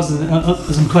was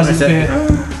as unpleasant beer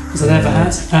as I've ever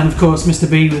had. And of course, Mr.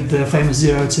 B with the famous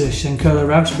 0 to Schenkerla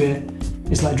Rauch beer.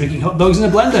 It's like drinking hot dogs in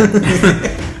a blender.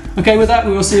 Okay, with that,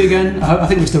 we will see you again. I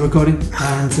think we're still recording.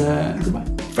 And goodbye.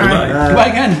 Bye. Goodbye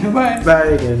again. Goodbye. Bye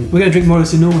again. We're going to drink more of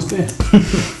this enormous beer.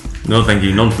 No, thank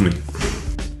you. None for me.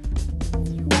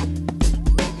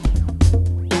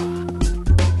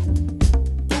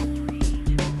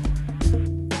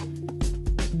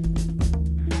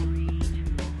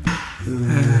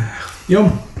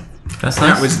 Yum. That's nice.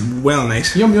 That was well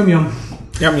nice. Yum, yum, yum.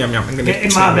 Yum, yum, yum. I'm gonna Get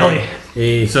in my belly.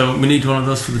 Hey. So we need one of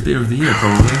those for the beer of the year,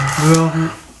 probably.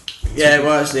 Well, Yeah,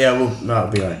 well, actually,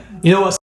 that'll be alright. you know what's